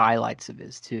watch highlights of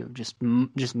his too, just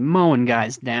mowing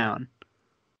guys down.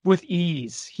 With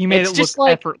ease. He made It's it look just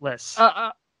like effortless.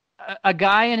 a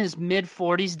guy in his mid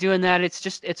 40s doing that.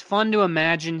 It's fun to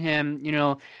imagine him,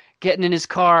 getting in his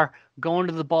car, going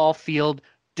to the ball field,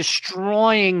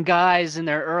 destroying guys in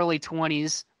their early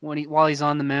 20s while he's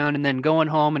on the mound, and then going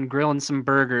home and grilling some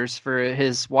burgers for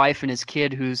his wife and his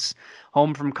kid who's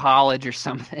home from college or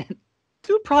something.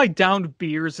 Dude probably downed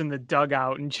beers in the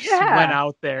dugout and just went Yeah.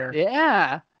 out there.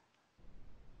 Yeah.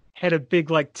 Had a big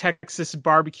like Texas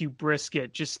barbecue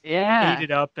brisket, just ate Yeah.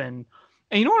 it up. And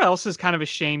you know what else is kind of a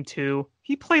shame too?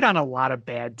 He played on a lot of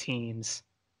bad teams.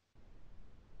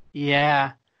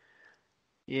 Yeah.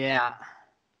 Yeah.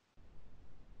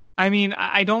 I mean,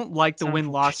 I don't like the It's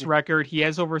win-loss unfortunate. record. He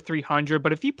has over 300,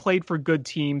 but if he played for good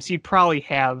teams, he'd probably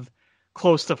have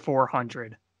close to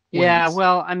 400 Yeah, wins.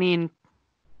 well, I mean,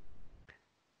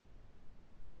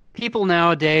 people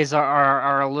nowadays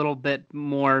are a little bit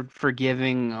more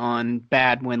forgiving on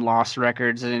bad win-loss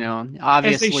records.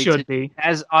 As they should be.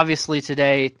 Obviously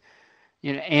today,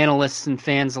 analysts and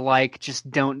fans alike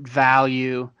just don't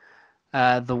value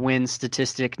the win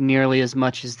statistic nearly as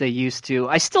much as they used to.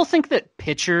 I still think that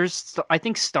I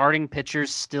think starting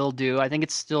pitchers still do. I think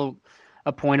it's still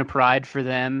a point of pride for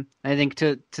them. I think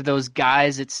to those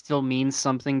guys, it still means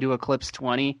something to eclipse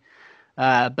 20.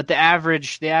 But the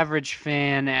average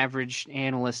fan, average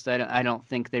analyst, I don't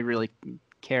think they really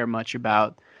care much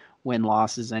about win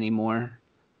losses anymore.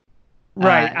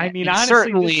 Right. I mean, And honestly,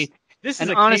 certainly, this is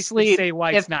and a case to honestly, say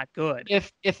why it's not good.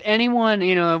 if anyone,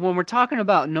 when we're talking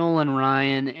about Nolan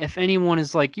Ryan, if anyone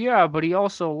is like, yeah, but he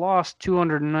also lost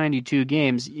 292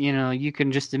 games, you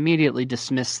can just immediately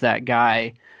dismiss that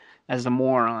guy as a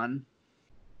moron.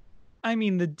 I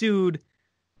mean, the dude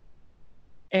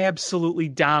absolutely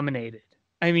dominated.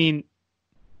 I mean,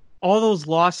 all those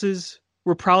losses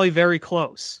were probably very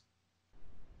close.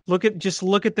 Look at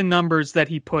the numbers that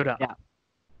he put up. Yeah.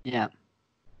 Yeah.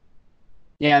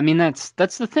 Yeah, I mean that's the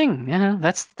thing.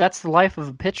 That's the life of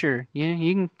a pitcher.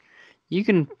 You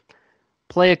can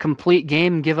play a complete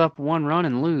game, give up one run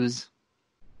and lose.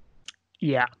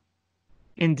 Yeah,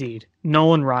 indeed.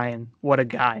 Nolan Ryan, what a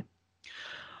guy.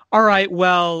 All right,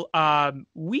 well,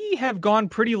 we have gone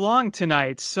pretty long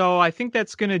tonight, so I think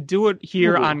that's going to do it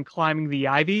here Ooh. on Climbing the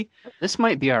Ivy. This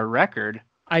might be our record.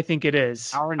 I think it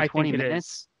is. Hour and I 20 think it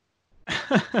minutes.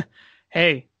 is.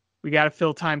 Hey, we got to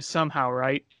fill time somehow,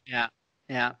 right? Yeah.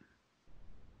 Yeah.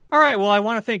 All right. Well, I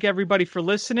want to thank everybody for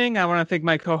listening. I want to thank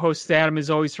my co-host Adam, as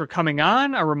always, for coming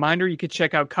on. A reminder, you could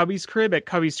check out Cubby's Crib at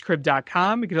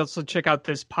cubby'scrib.com. You could also check out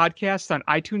this podcast on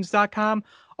itunes.com.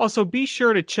 Also, be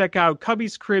sure to check out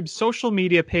Cubby's Crib's social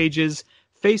media pages,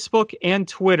 Facebook and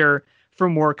Twitter, for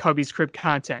more Cubby's Crib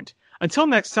content. Until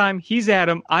next time, he's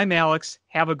Adam. I'm Alex.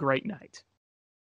 Have a great night.